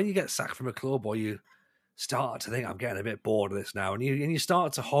you get sacked from a club, or you start to think, I'm getting a bit bored of this now, and you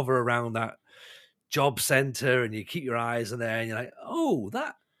start to hover around that job centre, and you keep your eyes on there, and you're like, oh,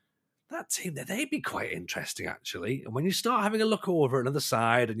 that team, they'd be quite interesting, actually. And when you start having a look over another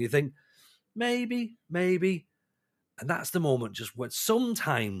side, and you think, maybe, and that's the moment just when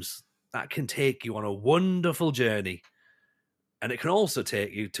sometimes that can take you on a wonderful journey. And it can also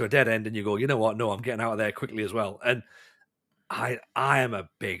take you to a dead end, and you go, you know what? No, I'm getting out of there quickly as well. And I am a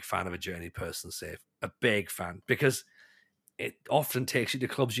big fan of a journey person save, a big fan, because it often takes you to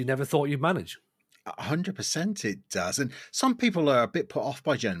clubs you never thought you'd manage. 100% it does. And some people are a bit put off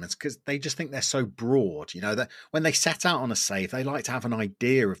by journeymans because they just think they're so broad. That when they set out on a save, they like to have an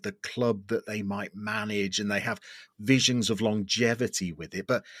idea of the club that they might manage, and they have visions of longevity with it.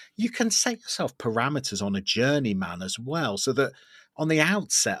 But you can set yourself parameters on a journeyman as well, so that on the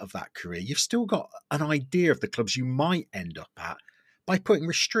outset of that career, you've still got an idea of the clubs you might end up at by putting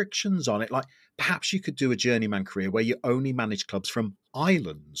restrictions on it. Like perhaps you could do a journeyman career where you only manage clubs from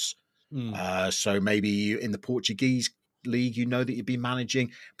islands. So maybe in the Portuguese league, that you'd be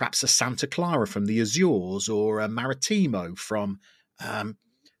managing perhaps a Santa Clara from the Azores, or a Maritimo from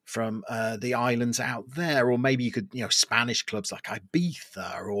the islands out there, or maybe you could Spanish clubs like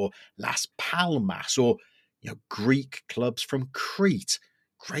Ibiza or Las Palmas, or Greek clubs from Crete.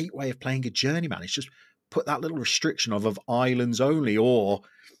 Great way of playing a journeyman. It's just put that little restriction of islands only, or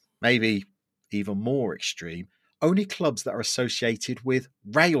maybe even more extreme, only clubs that are associated with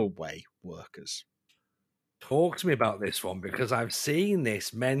railway workers. Talk to me about this one, because I've seen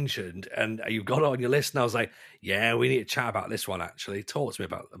this mentioned, and you've got it on your list, and I was like, yeah, we need to chat about this one, actually. Talk to me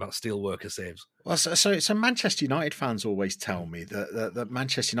about steel worker saves. Well, so Manchester United fans always tell me that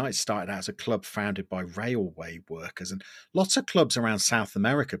Manchester United started out as a club founded by railway workers, and lots of clubs around South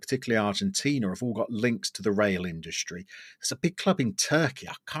America, particularly Argentina, have all got links to the rail industry. There's a big club in Turkey,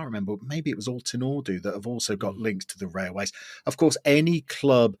 I can't remember, maybe it was Altin Ordu, that have also got links to the railways. Of course, any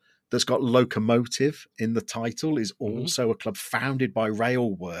club that's got locomotive in the title is also a club founded by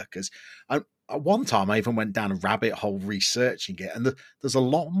rail workers. And at one time, I even went down a rabbit hole researching it, and there's a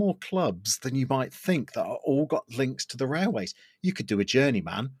lot more clubs than you might think that are all got links to the railways. You could do a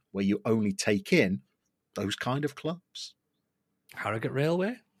journeyman where you only take in those kind of clubs. Harrogate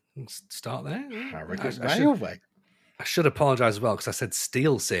Railway? Start there. Harrogate Railway. I should apologise as well, because I said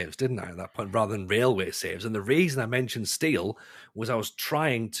steel saves, didn't I, at that point, rather than railway saves. And the reason I mentioned steel was I was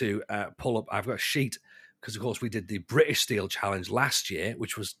trying to pull up, I've got a sheet, because, of course, we did the British Steel Challenge last year,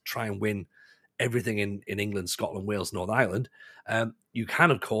 which was try and win everything in England, Scotland, Wales, Northern Ireland. You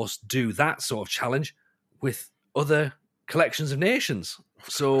can, of course, do that sort of challenge with other collections of nations.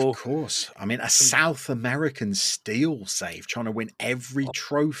 So, of course. I mean, a South American steel save, trying to win every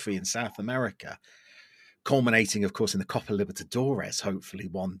trophy in South America, culminating, of course, in the Copa Libertadores, hopefully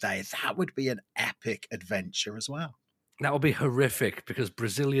one day. That would be an epic adventure as well. That would be horrific, because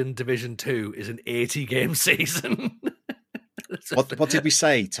Brazilian Division 2 is an 80-game season. What did we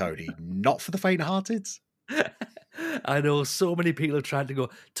say, Tony? Not for the faint-hearted? I know so many people have tried to go,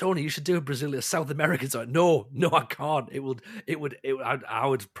 Tony, you should do a Brazilian South American side. No, I can't. I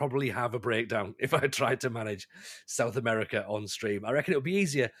would probably have a breakdown if I tried to manage South America on stream. I reckon it would be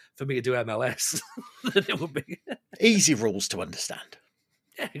easier for me to do MLS than it would be. Easy rules to understand.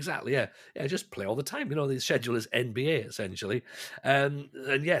 Yeah, exactly. Yeah, just play all the time. The schedule is NBA essentially, and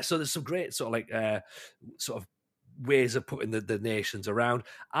yeah. So there's some great sort of ways of putting the nations around.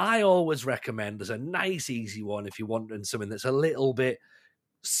 I always recommend there's a nice, easy one if you're wanting something that's a little bit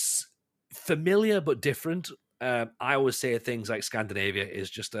familiar but different. I always say things like Scandinavia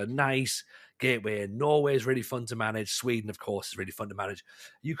is just a nice gateway. Norway is really fun to manage. Sweden, of course, is really fun to manage.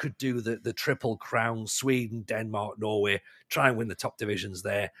 You could do the triple crown: Sweden, Denmark, Norway. Try and win the top divisions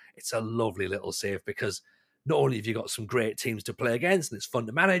there. It's a lovely little save because not only have you got some great teams to play against and it's fun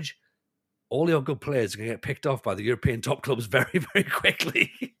to manage, all your good players are going to get picked off by the European top clubs very, very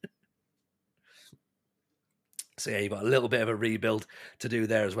quickly. So yeah, you've got a little bit of a rebuild to do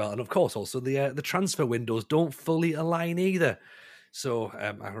there as well. And of course, also the transfer windows don't fully align either. So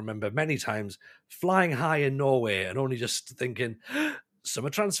I remember many times flying high in Norway and only just thinking, summer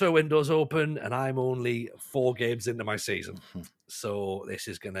transfer windows open and I'm only 4 games into my season. So this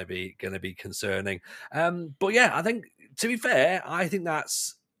is going to be concerning. But yeah, I think, to be fair, I think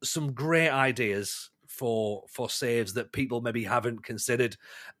that's some great ideas for saves that people maybe haven't considered.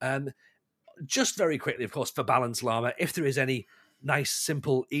 Just very quickly, of course, for balance, Llama, if there is any nice,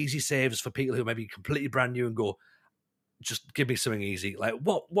 simple, easy saves for people who may be completely brand new and go, just give me something easy. Like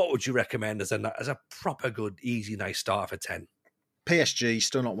what would you recommend as a proper good, easy, nice start for 10? PSG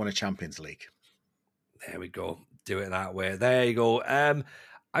still not won a Champions League. There we go. Do it that way. There you go. I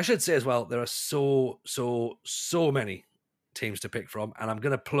should say as well, there are so many teams to pick from, and I'm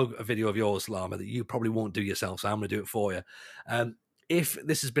going to plug a video of yours, Llama, that you probably won't do yourself, so I'm going to do it for you. If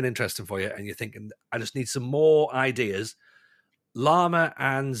this has been interesting for you and you're thinking, I just need some more ideas, Llama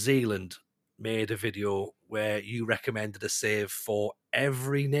and Zealand made a video where you recommended a save for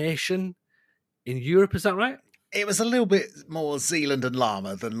every nation in Europe. Is that right? It was a little bit more Zealand and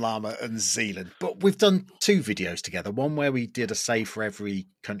Llama than Llama and Zealand, but we've done 2 videos together. One where we did a save for every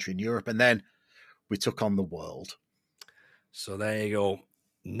country in Europe, and then we took on the world. So there you go.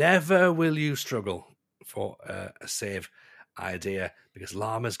 Never will you struggle for a save idea because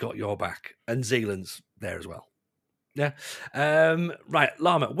Llama's got your back and Zealand's there as well. Yeah. Right,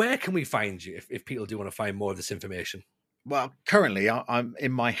 Llama, where can we find you if people do want to find more of this information? Well, currently I'm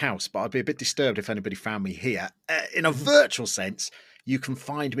in my house, but I'd be a bit disturbed if anybody found me here. In a virtual sense, you can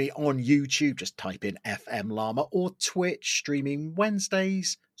find me on YouTube. Just type in FMLlama, or Twitch, streaming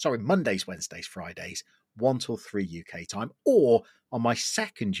Mondays, Wednesdays, Fridays, 1 till 3 UK time, or on my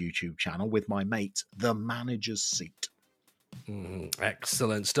second YouTube channel with my mate, The Manager's Seat.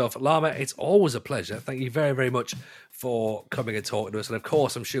 Excellent stuff. Llama, it's always a pleasure. Thank you very, very much for coming and talking to us. And of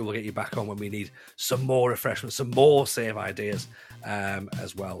course, I'm sure we'll get you back on when we need some more refreshments, some more save ideas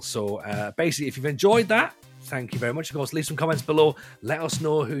as well. So basically, if you've enjoyed that, thank you very much. Of course, leave some comments below. Let us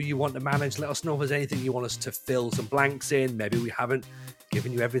know who you want to manage. Let us know if there's anything you want us to fill some blanks in. Maybe we haven't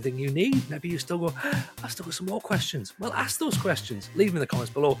given you everything you need. Maybe you still go, I've still got some more questions. Well, ask those questions. Leave them in the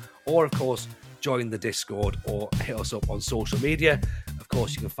comments below. Or, of course, join the Discord or hit us up on social media. Of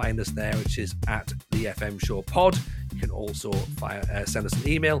course, you can find us there, which is at the FM Show Pod. You can also send us an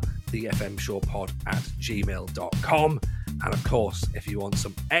email, thefmshowpod@gmail.com. And of course, if you want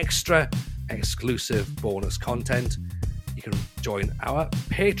some extra exclusive bonus content, you can join our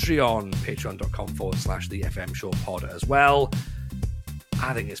Patreon, patreon.com/thefmshowpod as well.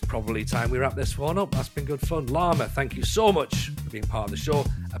 I think it's probably time we wrap this one up. That's been good fun. Llama, thank you so much for being part of the show.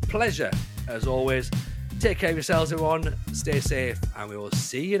 A pleasure, as always. Take care of yourselves, everyone. Stay safe, and we will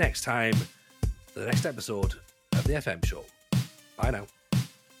see you next time for the next episode of The FM Show. Bye now.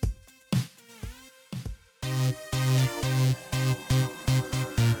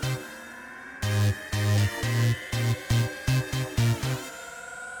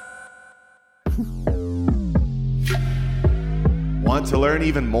 Want to learn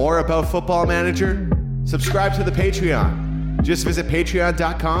even more about Football Manager? Subscribe to the Patreon. Just visit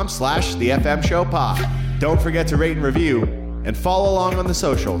patreon.com/thefmshowpod. Don't forget to rate and review, and follow along on the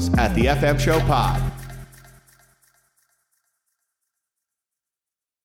socials at the FM Show Pod.